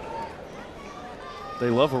because they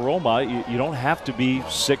love a role model. You don't have to be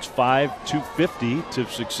 6'5", 250 to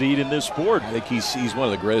succeed in this sport. I think he's one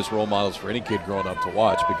of the greatest role models for any kid growing up to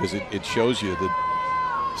watch because it shows you that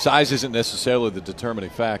size isn't necessarily the determining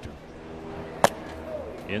factor.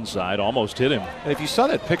 Inside, almost hit him. And if you saw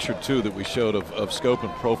that picture, too, that we showed of Scope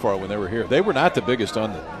and Profar when they were here, they were not the biggest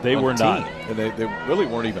on the They were team. not. And they really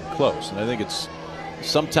weren't even close. And I think it's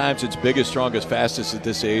sometimes it's biggest, strongest, fastest at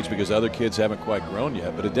this age because other kids haven't quite grown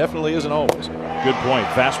yet, but it definitely isn't always. Good point.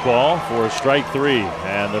 Fastball for strike 3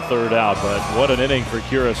 and the third out, but what an inning for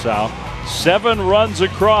Curacao. 7 runs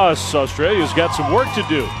across. Australia's got some work to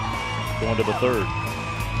do going to the third.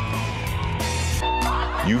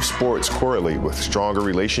 Youth sports correlate with stronger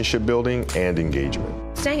relationship building and engagement.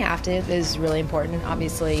 Staying active is really important.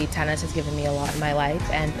 Obviously, tennis has given me a lot in my life,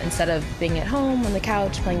 and instead of being at home on the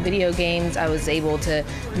couch playing video games, I was able to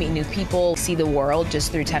meet new people, see the world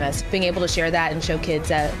just through tennis. Being able to share that and show kids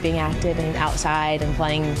that being active and outside and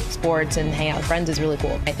playing sports and hanging out with friends is really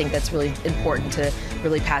cool. I think that's really important to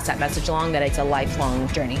really pass that message along, that it's a lifelong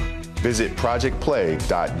journey. Visit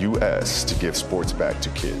projectplay.us to give sports back to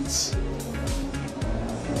kids.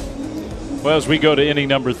 Well, as we go to inning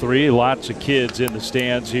number 3, lots of kids in the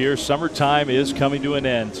stands here. Summertime is coming to an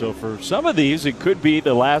end, so for some of these, it could be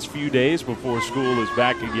the last few days before school is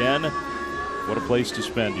back again. What a place to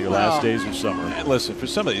spend your last days of summer. And listen, for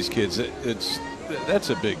some of these kids, that's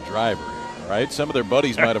a big driver, right? Some of their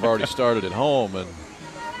buddies might have already started at home, and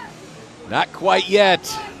not quite yet.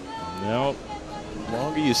 No. The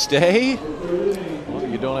longer you stay, the longer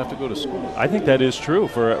you don't have to go to school. I think that is true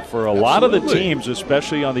for a lot of the teams,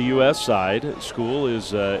 especially on the U.S. side. School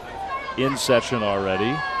is in session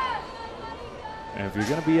already. And if you're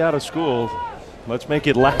going to be out of school, let's make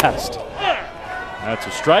it last. That's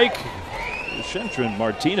a strike. Shendron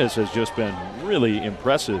Martinez has just been really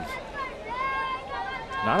impressive.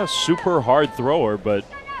 Not a super hard thrower, but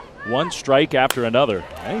one strike after another.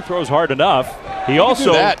 And he throws hard enough. He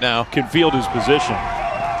also can field his position.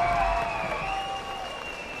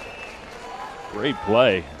 Great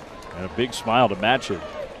play and a big smile to match it.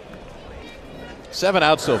 7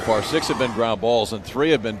 out so far, 6 have been ground balls, and 3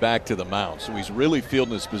 have been back to the mound. So he's really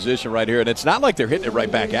fielding his position right here, and it's not like they're hitting it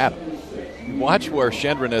right back at him. Watch where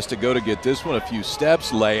Shendron has to go to get this one. A few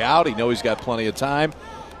steps, lay out. He knows he's got plenty of time.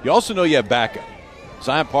 You also know you have backup.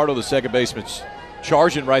 Zion Pardo, the second baseman's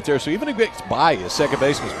charging right there, so even if it's by, his second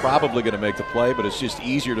baseman's probably going to make the play, but it's just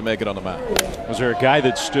easier to make it on the mound. Was there a guy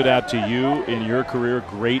that stood out to you in your career,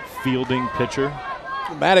 great fielding pitcher?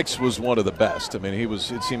 Maddox was one of the best. I mean,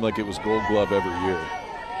 it seemed like it was Gold Glove every year.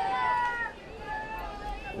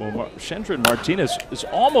 Well, Shendron Martinez is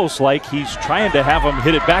almost like he's trying to have him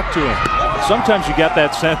hit it back to him. Sometimes you got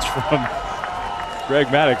that sense from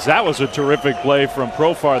Greg Maddox. That was a terrific play from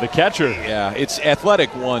Profar, the catcher. Yeah, it's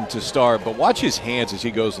athletic one to start, but watch his hands as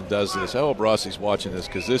he goes and does this. I hope Rossi's watching this,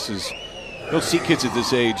 because you'll see kids at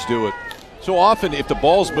this age do it. So often, if the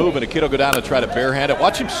ball's moving, a kid will go down and try to barehand it.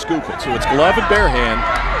 Watch him scoop it. So it's glove and bare hand,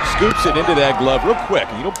 scoops it into that glove real quick.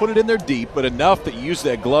 And you don't put it in there deep, but enough that you use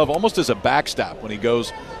that glove almost as a backstop when he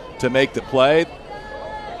goes to make the play.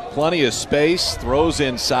 Plenty of space, throws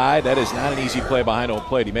inside. That is not an easy play behind home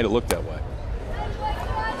plate. He made it look that way.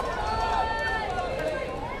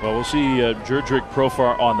 Well, we'll see Jurdrick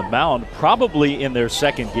Profar on the mound, probably in their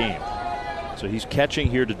second game. So he's catching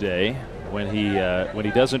here today. When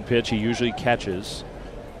he doesn't pitch, he usually catches.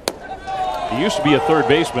 He used to be a third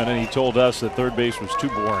baseman, and he told us that third base was too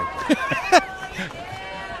boring.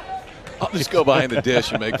 I'll just go behind the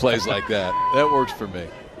dish and make plays like that. That works for me.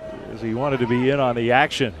 Because he wanted to be in on the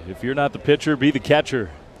action. If you're not the pitcher, be the catcher.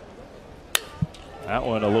 That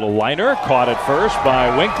one, a little liner, caught at first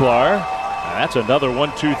by Winkler. And that's another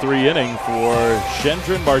 1-2-3 inning for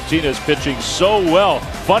Shendron Martinez, pitching so well.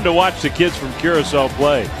 Fun to watch the kids from Curacao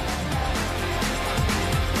play.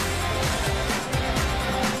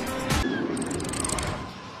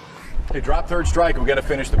 They drop third strike, we got to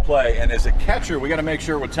finish the play. And as a catcher, we got to make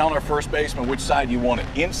sure we're telling our first baseman which side you want it,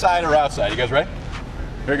 inside or outside. You guys ready?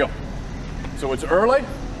 Here you go. So it's early.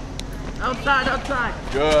 Outside, outside.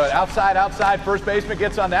 Good. Outside, outside. First baseman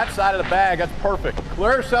gets on that side of the bag. That's perfect.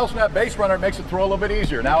 Clear yourself from that base runner. It makes it throw a little bit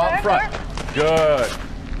easier. Now out in front. Good.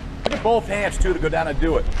 Get both hands, too, to go down and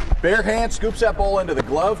do it. Bare hand scoops that ball into the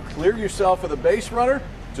glove. Clear yourself of the base runner.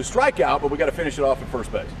 It's a strikeout, but we got to finish it off at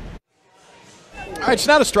first base. All right, it's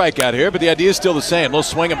not a strikeout here, but the idea is still the same. Little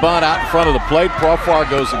swing and bunt out in front of the plate. Profar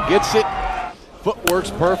goes and gets it.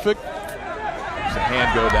 Footwork's perfect. There's the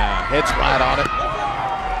hand go down. Head's right on it.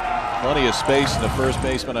 Plenty of space in the first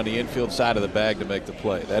baseman on the infield side of the bag to make the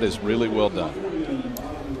play. That is really well done.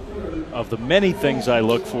 Of the many things I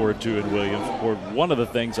look forward to in Williamsport, one of the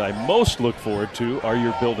things I most look forward to are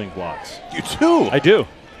your building blocks. You do? I do.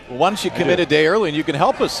 Well, why don't you come in a day early and you can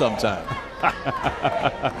help us sometime?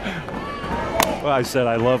 Well, I said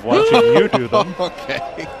I love watching you do them.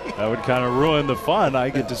 Okay. That would kind of ruin the fun. I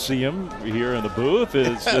get to see him here in the booth.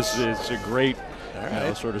 It's a great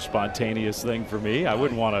Sort of spontaneous thing for me. I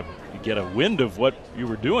wouldn't want to get a wind of what you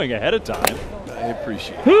were doing ahead of time. I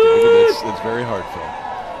appreciate it. It's very heartfelt.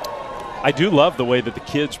 I do love the way that the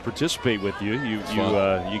kids participate with you. You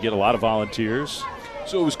get a lot of volunteers.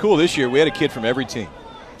 So it was cool this year. We had a kid from every team.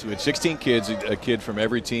 So we had 16 kids, a kid from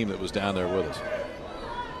every team that was down there with us.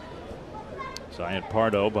 Zion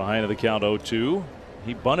Pardo behind the count 0-2.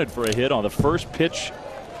 He bunted for a hit on the first pitch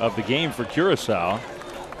of the game for Curacao.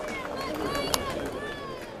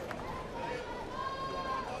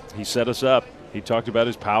 He set us up. He talked about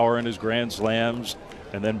his power and his grand slams,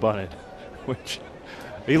 and then bunted, which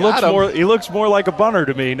he looks more like a bunter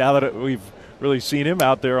to me now that we've really seen him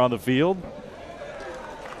out there on the field.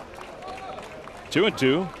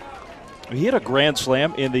 2-2. He hit a grand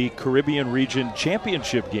slam in the Caribbean Region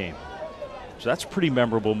Championship game, so that's a pretty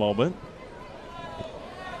memorable moment.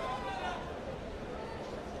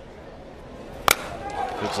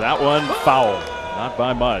 It's that one foul, not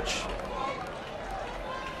by much.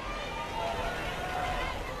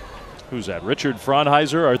 Who's that? Richard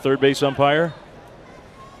Fraunheiser, our third base umpire,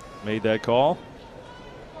 made that call.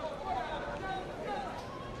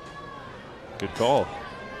 Good call.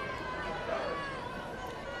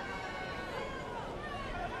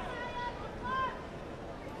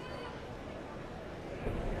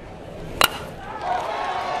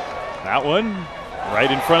 That one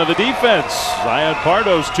right in front of the defense. Zion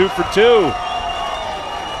Pardo's 2 for 2.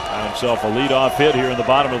 Got himself a leadoff hit here in the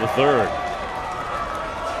bottom of the third.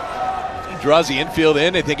 Draws the infield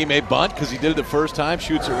in. They think he may bunt because he did it the first time.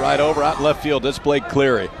 Shoots it right over out in left field. That's Blake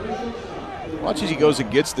Cleary. Watch as he goes and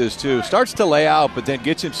gets this too. Starts to lay out, but then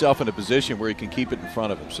gets himself in a position where he can keep it in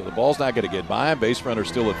front of him. So the ball's not going to get by him. Base runner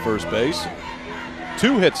still at first base.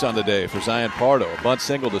 2 hits on the day for Zion Pardo. A bunt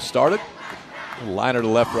single to start it. A liner to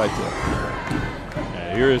left right there.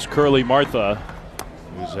 And here is Curly Martha,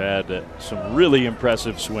 who's had some really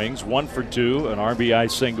impressive swings. 1 for 2, an RBI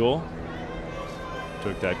single.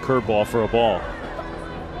 Took that curveball for a ball.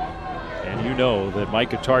 And you know that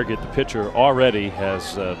Micah Target, the pitcher, already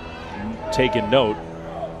has taken note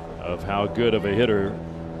of how good of a hitter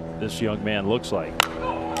this young man looks like.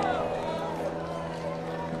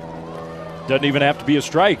 Doesn't even have to be a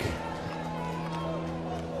strike.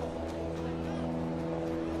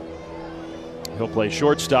 He'll play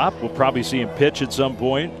shortstop. We'll probably see him pitch at some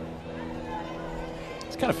point.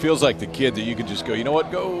 This kind of feels like the kid that you can just go, you know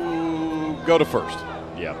what, go to first.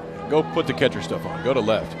 Yeah. Go put the catcher stuff on. Go to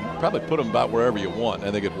left. You can probably put them about wherever you want,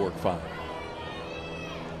 and they could work fine.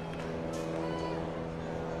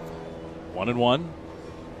 1-1.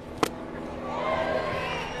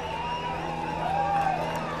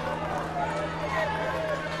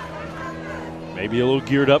 Maybe a little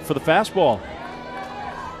geared up for the fastball.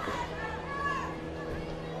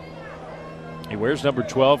 He wears number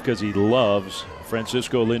 12 because he loves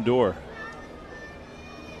Francisco Lindor.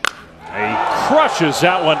 He crushes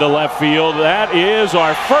that one to left field. That is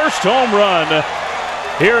our first home run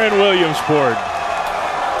here in Williamsport.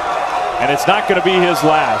 And it's not going to be his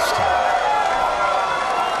last.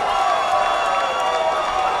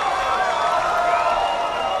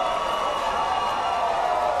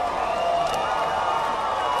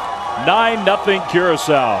 (9-0)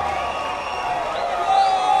 Curacao.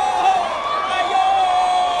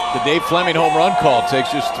 The Dave Fleming home run call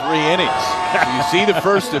takes just 3 innings. So you see the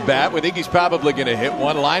first at bat. We think he's probably going to hit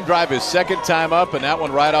one. Line drive his second time up, and that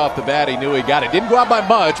one right off the bat, he knew he got it. Didn't go out by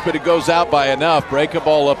much, but it goes out by enough. Breaking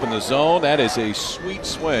ball up in the zone. That is a sweet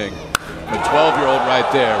swing. A 12-year-old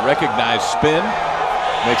right there. Recognized spin.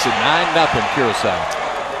 Makes it 9-0 Curacao.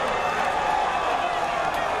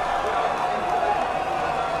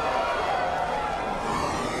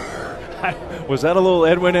 Was that a little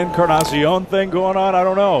Edwin Encarnacion thing going on? I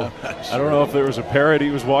don't know. I don't know if there was a parrot he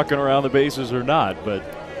was walking around the bases or not, but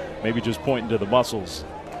maybe just pointing to the muscles.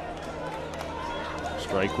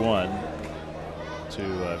 Strike 1 to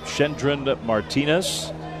Shendren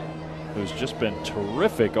Martinez, who's just been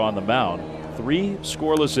terrific on the mound. 3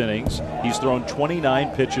 scoreless innings. He's thrown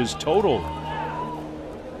 29 pitches total.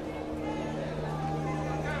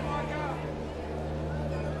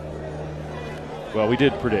 Well, we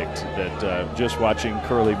did predict that just watching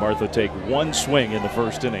Curly Martha take 1 swing in the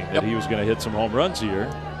first inning that he was going to hit some home runs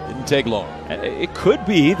here. Didn't take long. It could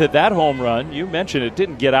be that home run, you mentioned it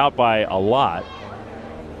didn't get out by a lot.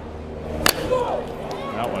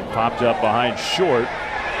 That one popped up behind short,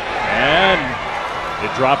 and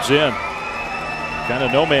it drops in. Kind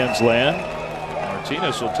of no man's land.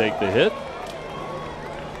 Martinez will take the hit.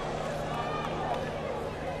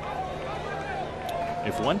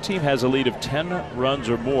 If one team has a lead of 10 runs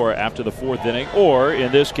or more after the 4th inning, or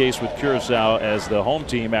in this case with Curacao as the home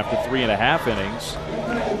team after 3.5 innings,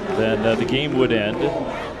 then the game would end.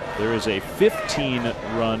 There is a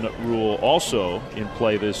 15-run rule also in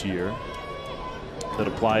play this year that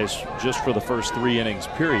applies just for the first 3 innings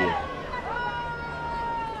period.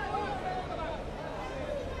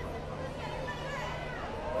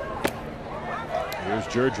 Here's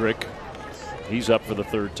Jerdrick. He's up for the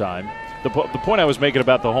 3rd time. The point I was making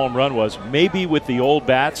about the home run was maybe with the old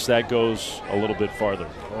bats that goes a little bit farther.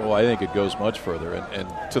 Oh, I think it goes much further. And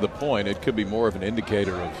to the point, it could be more of an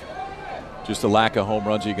indicator of just the lack of home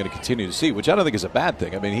runs you're going to continue to see, which I don't think is a bad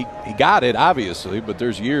thing. I mean, he got it, obviously, but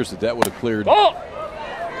there's years that would have cleared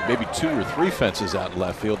maybe 2 or 3 fences out in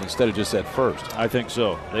left field instead of just at first. I think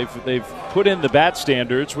so. They've put in the bat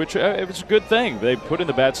standards, which it's a good thing. They put in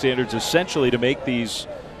the bat standards essentially to make these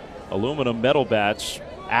aluminum metal bats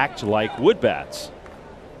act like wood bats.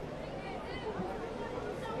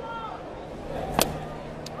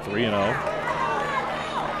 3-0.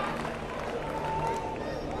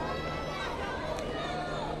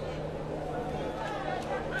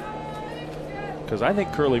 Because I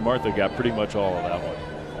think Curly Martha got pretty much all of that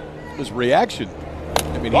one. His reaction.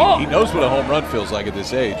 I mean, he knows what a home run feels like at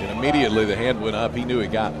this age, and immediately the hand went up. He knew he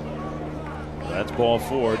got it. That's ball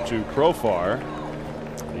 4 to Profar.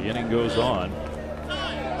 The inning goes on.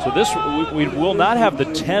 So this, we will not have the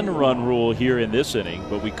 10-run rule here in this inning,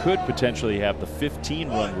 but we could potentially have the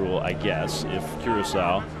 15-run rule, I guess, if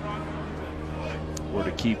Curacao were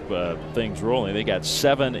to keep things rolling. They got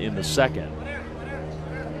 7 in the 2nd.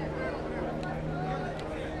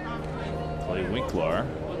 Clay Winkler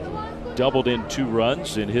doubled in 2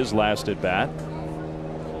 runs in his last at bat.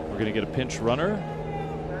 We're going to get a pinch runner.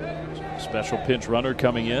 Special pinch runner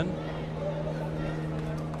coming in.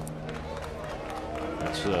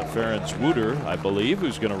 That's Ferenc Wooter, I believe,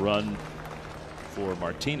 who's going to run for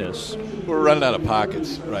Martinez. We're running out of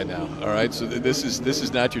pockets right now. All right, so this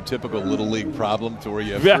is not your typical little league problem to where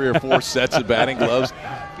you have 3 or 4 sets of batting gloves.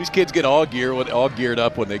 These kids get all geared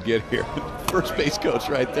up when they get here. First base coach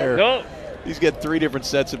right there. No. He's got 3 different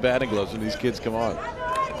sets of batting gloves when these kids come on.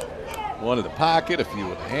 1 in the pocket, a few in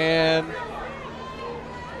the hand.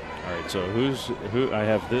 All right, so who? I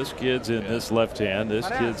have this kid's in this left hand, this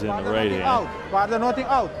kid's in the right hand. Out.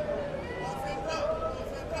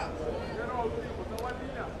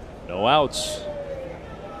 No outs.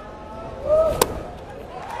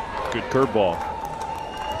 Good curveball.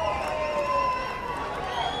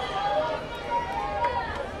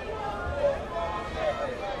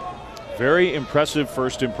 Very impressive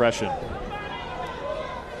first impression.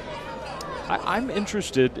 I'm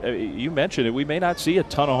interested. You mentioned it. We may not see a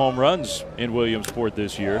ton of home runs in Williamsport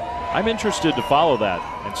this year. I'm interested to follow that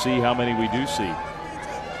and see how many we do see.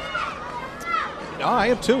 No, I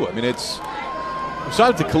am too. I mean, we saw it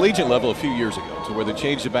at the collegiate level a few years ago, to where they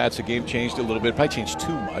changed the bats. The game changed a little bit. Probably changed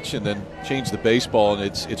too much, and then changed the baseball, and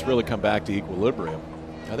it's really come back to equilibrium.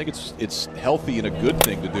 I think it's healthy and a good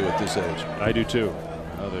thing to do at this age. I do too.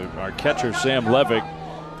 Our catcher Sam Levick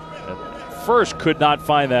at first could not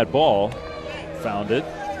find that ball. Found it.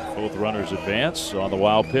 Both runners advance on the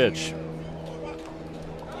wild pitch.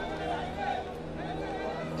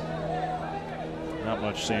 Not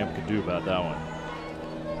much Sam could do about that one.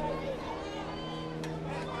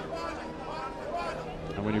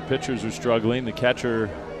 And when your pitchers are struggling, the catcher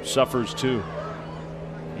suffers too.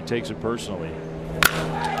 He takes it personally.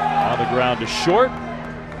 On the ground to short.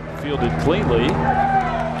 Fielded cleanly.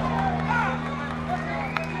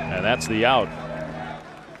 And that's the out.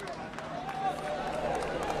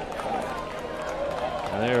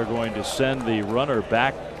 They are going to send the runner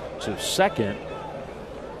back to second.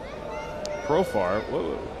 Profar.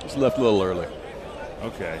 Just left a little early.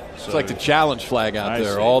 Okay. So it's like the challenge flag out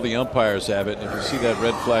there. See. All the umpires have it. And if you see that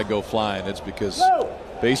red flag go flying, it's because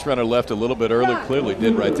base runner left a little bit early. Clearly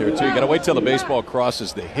did right there, too. You got to wait till the baseball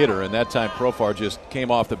crosses the hitter. And that time Profar just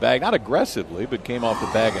came off the bag. Not aggressively, but came off the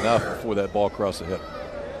bag enough before that ball crossed the hitter.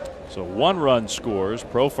 So 1 run scores.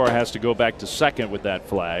 Profar has to go back to second with that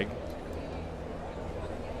flag.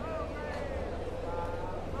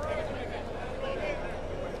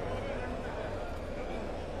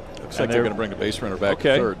 Looks like they're going to bring the base runner back to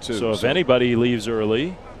third, too. So if anybody leaves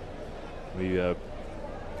early, we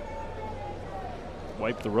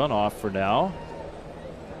wipe the runoff for now.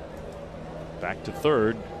 Back to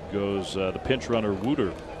third goes the pinch runner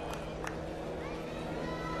Wooter.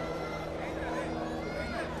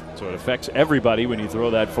 So it affects everybody when you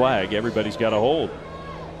throw that flag. Everybody's got a hold.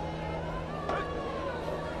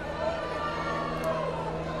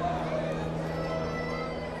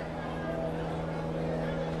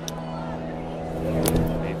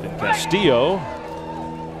 Castillo.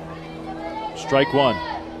 Strike one.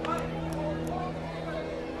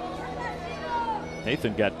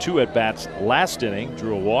 Nathan got 2 at-bats last inning,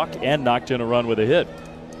 drew a walk, and knocked in a run with a hit.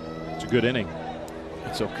 It's a good inning.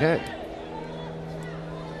 It's okay.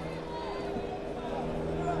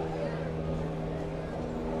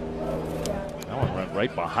 That one went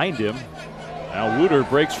right behind him. Now Wooter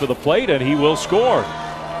breaks for the plate, and he will score.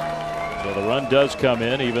 So the run does come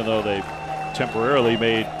in, even though they temporarily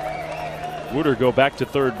made Wooter go back to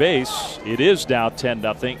third base. It is now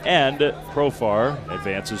 10-0, and Profar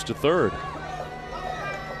advances to third.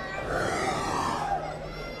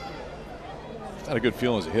 Not a good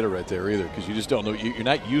feeling as a hitter right there either, because you just don't know. You're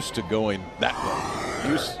not used to going that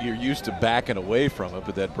way. You're used to backing away from it,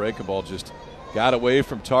 but that breaking ball just got away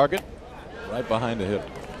from target, right behind the hip.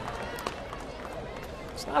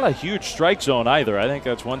 It's not a huge strike zone either. I think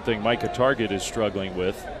that's one thing Micah Target is struggling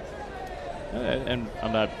with. And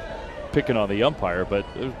I'm not picking on the umpire, but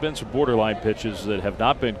there's been some borderline pitches that have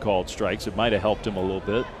not been called strikes. It might have helped him a little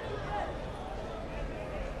bit.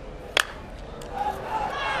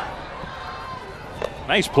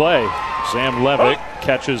 Nice play. Sam Levick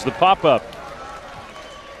catches the pop-up.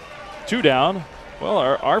 2 down. Well,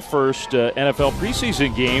 our first NFL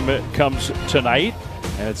preseason game comes tonight,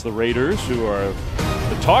 and it's the Raiders, who are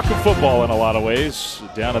the talk of football in a lot of ways,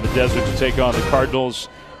 down in the desert to take on the Cardinals,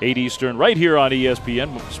 8 Eastern, right here on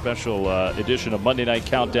ESPN. Special edition of Monday Night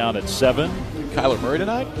Countdown at 7. Kyler Murray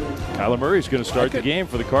tonight? Kyler Murray's going to start the game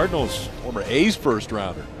for the Cardinals. Former A's first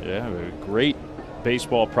rounder. Yeah, a great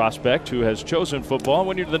baseball prospect who has chosen football.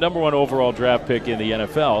 When you're the #1 overall draft pick in the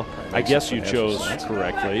NFL, I guess you chose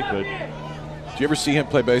correctly. But did you ever see him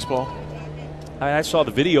play baseball? I saw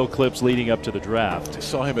the video clips leading up to the draft. I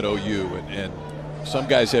saw him at OU, and some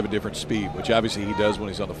guys have a different speed, which obviously he does when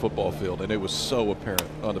he's on the football field, and it was so apparent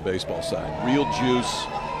on the baseball side. Real juice.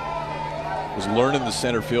 Was learning the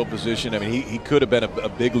center field position. I mean, he could have been a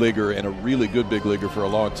big leaguer and a really good big leaguer for a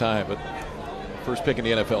long time, but first pick in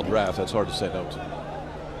the NFL draft, that's hard to say no to.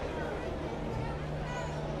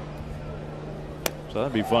 So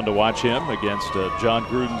that'd be fun to watch him against John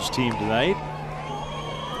Gruden's team tonight.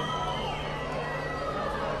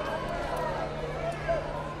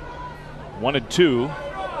 One and 2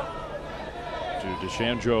 to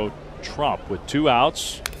DeShandro Trump with 2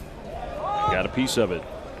 outs. Got a piece of it.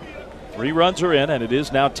 3 runs are in, and it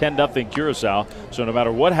is now 10-0 Curacao. So no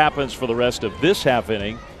matter what happens for the rest of this half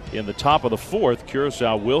inning, in the top of the 4th,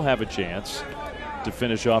 Curacao will have a chance to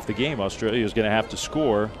finish off the game. Australia is going to have to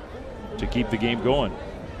score to keep the game going.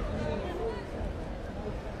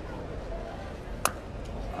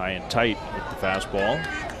 High and tight with the fastball.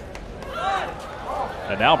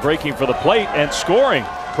 And now breaking for the plate and scoring.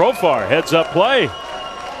 Profar heads up play.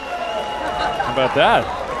 How about that?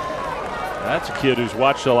 That's a kid who's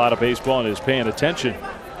watched a lot of baseball and is paying attention.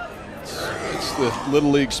 It's the Little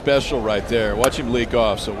League special right there. Watch him leak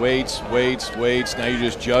off. So waits. Now you're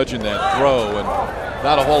just judging that throw and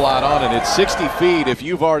not a whole lot on it. It's 60 feet. If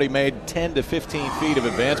you've already made 10 to 15 feet of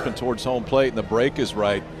advancement towards home plate and the break is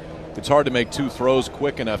right, it's hard to make 2 throws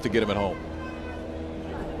quick enough to get him at home.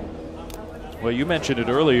 Well, you mentioned it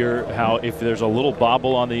earlier how if there's a little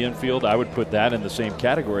bobble on the infield, I would put that in the same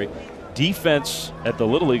category. Defense at the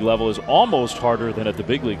Little League level is almost harder than at the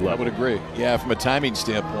big league level. I would agree. Yeah, from a timing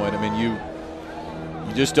standpoint, I mean, you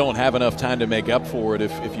just don't have enough time to make up for it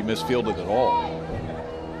if you misfield it at all.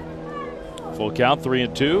 Full count,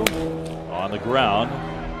 3-2 on the ground.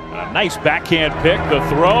 And a nice backhand pick. The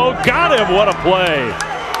throw got him. What a play!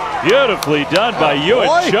 Beautifully done by Ewan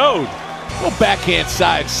Chode. Little backhand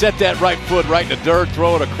side, set that right foot right in the dirt,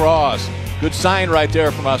 throw it across. Good sign right there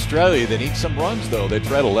from Australia. They need some runs, though. They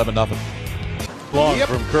trail 11-0. Long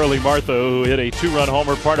from Curly Martha, who hit a 2-run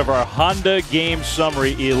homer, part of our Honda game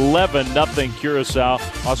summary. 11-0 Curacao.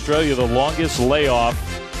 Australia, the longest layoff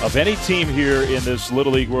of any team here in this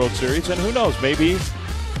Little League World Series. And who knows, maybe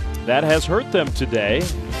that has hurt them today.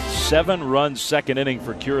 7-run second inning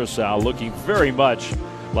for Curacao, looking very much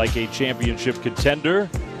like a championship contender.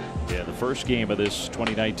 Yeah, the first game of this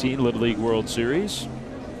 2019 Little League World Series.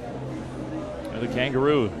 And the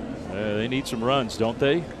Kangaroo, they need some runs, don't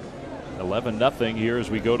they? 11-0 here as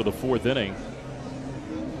we go to the 4th inning.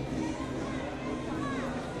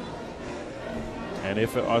 And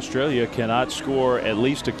if Australia cannot score at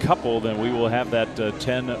least a couple, then we will have that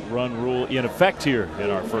 10-run rule in effect here in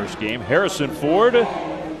our first game. Harrison Ford.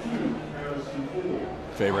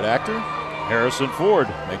 Favorite actor? Harrison Ford.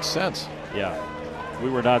 Makes sense. Yeah. We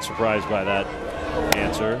were not surprised by that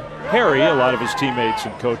answer. Harry, a lot of his teammates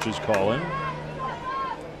and coaches call him.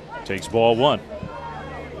 Takes ball 1.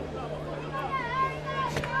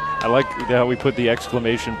 I like how we put the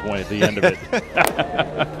exclamation point at the end of it.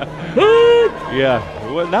 Yeah,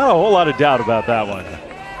 well, not a whole lot of doubt about that one.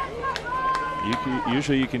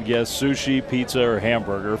 Usually you can guess sushi, pizza, or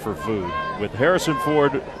hamburger for food. With Harrison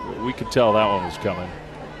Ford, we could tell that one was coming.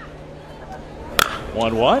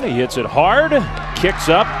 1-1, he hits it hard, kicks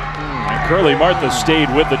up, and Curly Martha stayed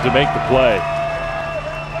with it to make the play.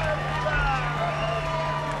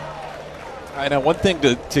 All right, now one thing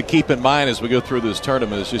to keep in mind as we go through this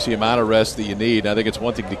tournament is just the amount of rest that you need. I think it's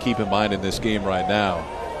one thing to keep in mind in this game right now.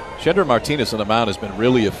 Shendra Martinez on the mound has been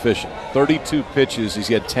really efficient. 32 pitches, he's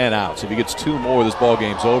had 10 outs. If he gets 2 more, this ball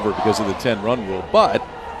game's over because of the 10-run rule. But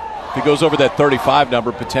if he goes over that 35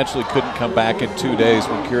 number, potentially couldn't come back in 2 days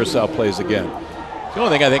when Curacao plays again. The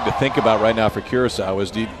only thing I think to think about right now for Curacao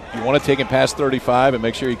is, do you want to take him past 35 and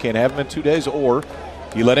make sure you can't have him in 2 days, or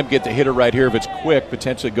you let him get the hitter right here if it's quick,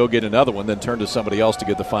 potentially go get another one, then turn to somebody else to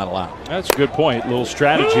get the final out. That's a good point. Little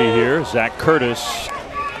strategy here. Zach Curtis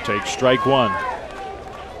takes strike 1.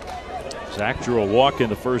 Zach drew a walk in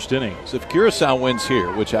the first inning. So if Curacao wins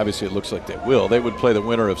here, which obviously it looks like they will, they would play the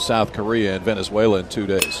winner of South Korea and Venezuela in 2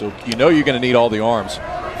 days. So you know you're going to need all the arms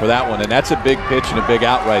for that one, and that's a big pitch and a big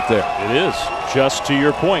out right there. It is. Just to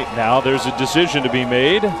your point, now there's a decision to be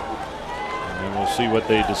made, and we'll see what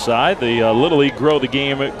they decide. The Little League Grow the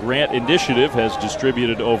Game Grant Initiative has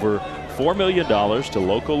distributed over $4 million to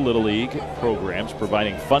local Little League programs,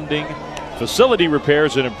 providing funding, facility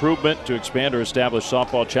repairs and improvement to expand or establish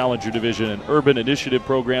softball challenger division and urban initiative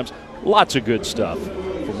programs. Lots of good stuff.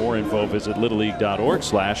 For more info, visit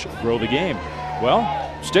littleleague.org/growthegame.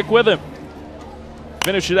 Well, stick with him.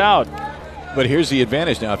 Finish it out. But here's the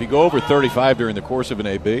advantage now. If you go over 35 during the course of an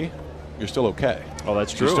AB, you're still okay. Oh,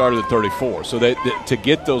 that's true. You started at 34. So to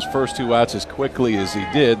get those first 2 outs as quickly as he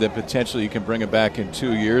did, then potentially you can bring him back in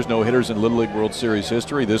 2 years. No hitters in Little League World Series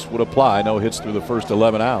history. This would apply. No hits through the first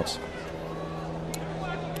 11 outs.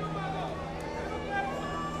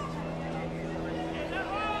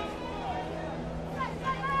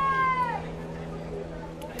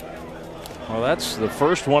 Well, that's the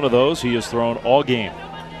first one of those he has thrown all game.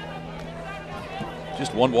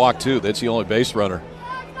 Just 1 walk, too. That's the only base runner.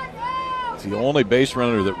 It's the only base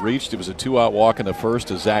runner that reached. It was a 2-out walk in the first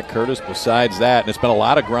to Zach Curtis. Besides that, and it's been a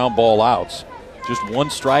lot of ground ball outs. Just 1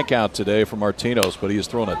 strikeout today from Martinez, but he has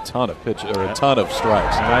thrown a ton of a ton of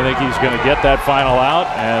strikes. And I think he's going to get that final out,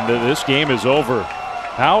 and this game is over.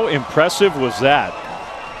 How impressive was that?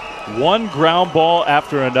 1 ground ball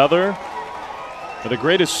after another. The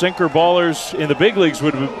greatest sinker ballers in the big leagues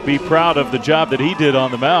would be proud of the job that he did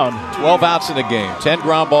on the mound. 12 outs in the game, 10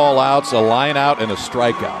 ground ball outs, a line out, and a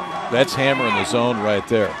strikeout. That's hammering the zone right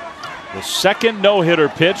there. The second no-hitter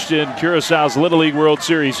pitched in Curaçao's Little League World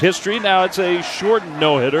Series history. Now it's a shortened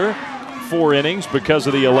no-hitter, 4 innings because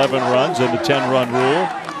of the 11 runs and the 10-run rule.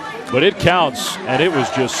 But it counts, and it was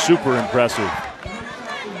just super impressive.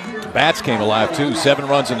 The bats came alive, too. 7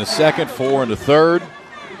 runs in the second, 4 in the third.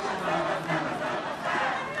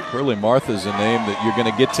 Curly Martha's a name that you're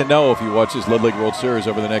going to get to know if you watch this Little League World Series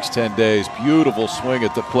over the next 10 days. Beautiful swing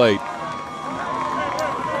at the plate.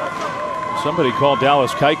 Somebody called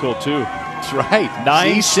Dallas Keuchel, too. That's right.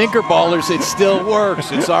 9 sinker ballers, it still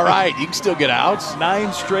works. It's all right. You can still get outs.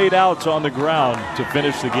 9 straight outs on the ground to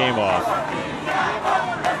finish the game off.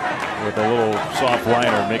 With a little soft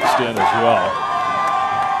liner mixed in as well.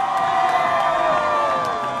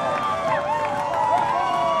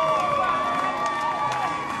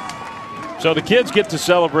 So the kids get to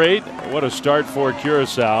celebrate. What a start for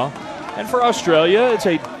Curacao. And for Australia, it's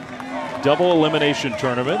a double elimination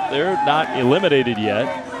tournament. They're not eliminated yet.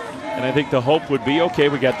 And I think the hope would be, okay,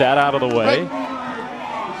 we got that out of the way.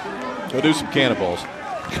 Go do some cannonballs.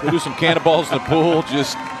 Go do some cannonballs in the pool.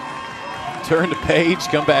 Just turn the page,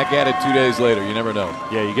 come back at it 2 days later. You never know.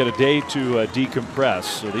 Yeah, you get a day to decompress.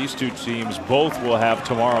 So these 2 teams both will have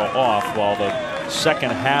tomorrow off while the second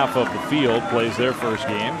half of the field plays their first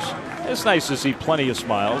games. It's nice to see plenty of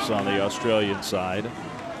smiles on the Australian side.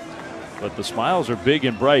 But the smiles are big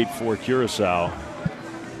and bright for Curacao.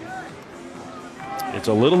 It's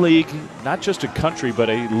a Little League, not just a country, but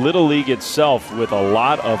a Little League itself with a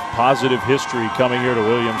lot of positive history coming here to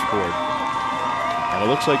Williamsport. And it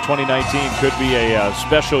looks like 2019 could be a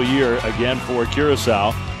special year again for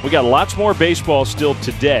Curacao. We got lots more baseball still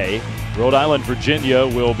today. Rhode Island, Virginia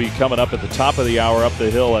will be coming up at the top of the hour up the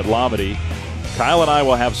hill at Lomedy. Kyle and I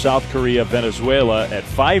will have South Korea, Venezuela at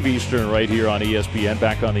 5 Eastern right here on ESPN,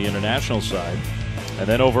 back on the international side. And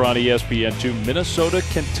then over on ESPN2, Minnesota,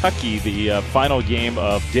 Kentucky, the final game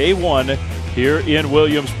of day 1 here in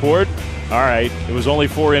Williamsport. All right, it was only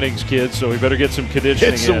 4 innings, kids, so we better get some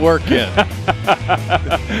conditioning in. Get some work in.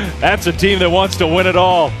 That's a team that wants to win it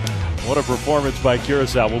all. What a performance by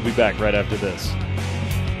Curacao. We'll be back right after this.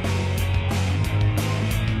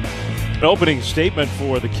 An opening statement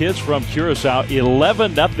for the kids from Curacao,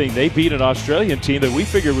 11-0. They beat an Australian team that we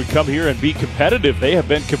figured would come here and be competitive. They have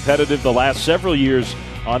been competitive the last several years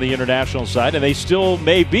on the international side, and they still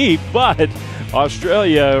may be, but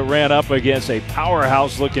Australia ran up against a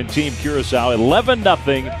powerhouse-looking team, Curacao,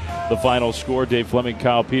 11-0. The final score. Dave Fleming,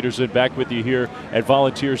 Kyle Peterson, back with you here at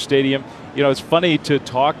Volunteer Stadium. You know, it's funny to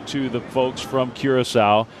talk to the folks from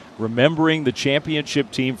Curacao, remembering the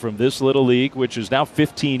championship team from this little league, which is now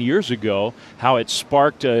 15 years ago, how it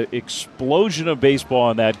sparked an explosion of baseball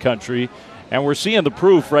in that country. And we're seeing the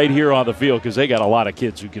proof right here on the field because they got a lot of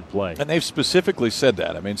kids who can play. And they've specifically said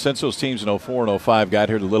that. I mean, since those teams in 04 and 05 got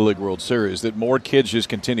here to the Little League World Series, that more kids just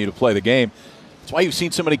continue to play the game. That's why you've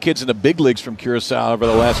seen so many kids in the big leagues from Curacao over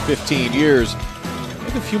the last 15 years.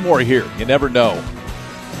 Maybe a few more here. You never know.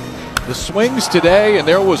 The swings today, and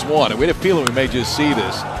there was one. And we had a feeling we may just see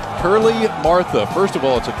this. Curly Martha. First of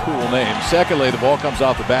all, it's a cool name. Secondly, the ball comes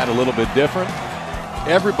off the bat a little bit different.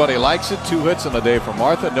 Everybody likes it. 2 hits on the day for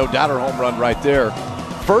Martha. No doubt her home run right there.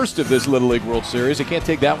 First of this Little League World Series. You can't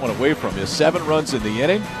take that one away from you. 7 runs in the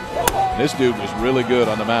inning. And this dude was really good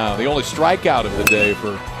on the mound. The only strikeout of the day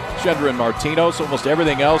for Chandra and Martinos. Almost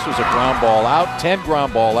everything else was a ground ball out. 10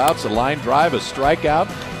 ground ball outs, a line drive, a strikeout,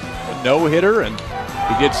 a no-hitter, and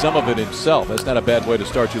he did some of it himself. That's not a bad way to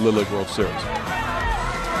start your Little League World Series.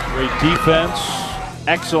 Great defense,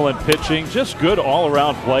 excellent pitching, just good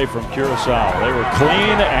all-around play from Curacao. They were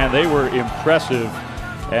clean and they were impressive.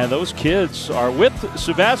 And those kids are with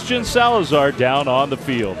Sebastian Salazar down on the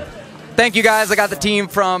field. Thank you, guys. I got the team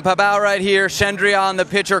from Pabao right here. Shendrian, the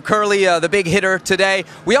pitcher. Curly, the big hitter today.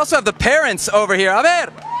 We also have the parents over here. A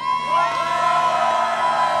ver!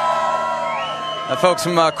 The folks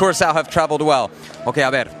from Curacao have traveled well. Okay,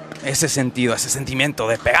 a ver. Ese sentido, ese sentimiento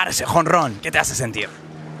de pegar ese jonrón, ¿qué te hace sentir?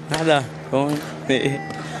 Nada.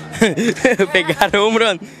 Pegar home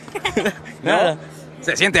run. Nada.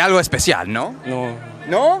 Se siente algo especial, ¿no? No.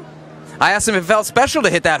 ¿No? I asked him if it felt special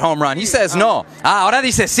to hit that home run. He says no. Ahora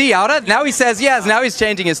dice sí. Now he says yes. Now he's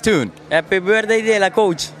changing his tune. Happy birthday de la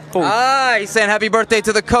coach. He's saying happy birthday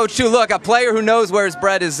to the coach too. Look, a player who knows where his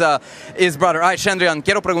bread is butter. All right, Shendrian,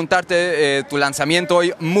 quiero preguntarte tu lanzamiento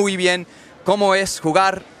hoy muy bien. ¿Cómo es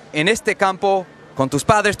jugar en este campo con tus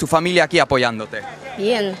padres, tu familia aquí apoyándote?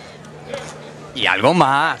 Bien. Y algo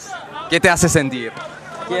más. ¿Qué te hace sentir?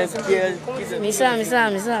 Misa.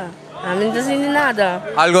 A mí no te siente nada.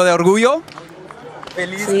 ¿Algo de orgullo?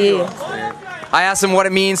 Sí. I asked him what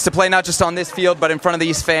it means to play not just on this field, but in front of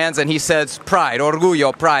these fans, and he says pride,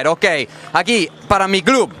 orgullo, pride. Ok, aquí, para mi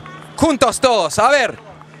club, juntos todos. A ver,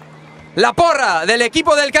 la porra del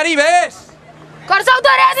equipo del Caribe es... Curacao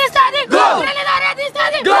Ready Steady, Go! Ready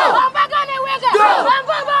Steady, Go!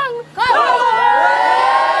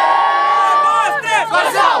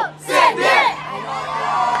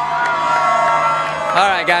 All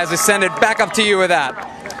right, guys, I send it back up to you with that.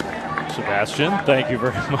 Sebastian, thank you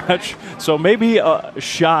very much. So maybe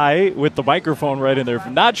shy with the microphone right in there.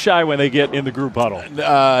 Not shy when they get in the group huddle.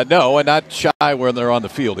 No, and not shy when they're on the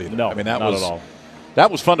field either. No, I mean, not at all. That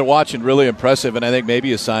was fun to watch and really impressive, and I think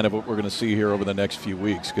maybe a sign of what we're going to see here over the next few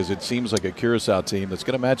weeks, because it seems like a Curacao team that's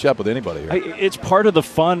going to match up with anybody here. It's part of the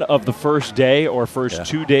fun of the first day or first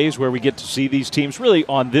 2 days where we get to see these teams really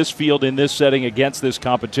on this field, in this setting, against this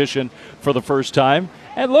competition for the first time.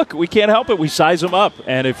 And look, we can't help it. We size them up.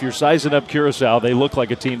 And if you're sizing up Curacao, they look like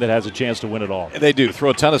a team that has a chance to win it all. They do.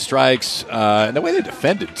 Throw a ton of strikes. And the way they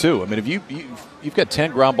defend it, too. I mean, if you've got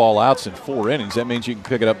 10 ground ball outs in 4 innings, that means you can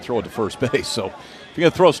pick it up and throw it to first base. So if you're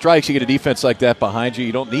going to throw strikes, you get a defense like that behind you.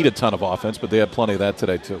 You don't need a ton of offense, but they had plenty of that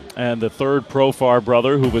today, too. And the third Profar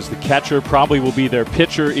brother, who was the catcher, probably will be their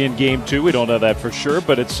pitcher in Game 2. We don't know that for sure,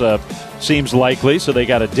 but it seems likely. So they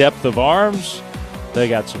got a depth of arms. They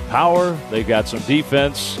got some power. They got some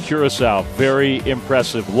defense. Curacao, very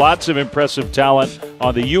impressive. Lots of impressive talent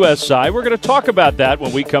on the U.S. side. We're going to talk about that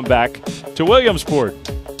when we come back to Williamsport.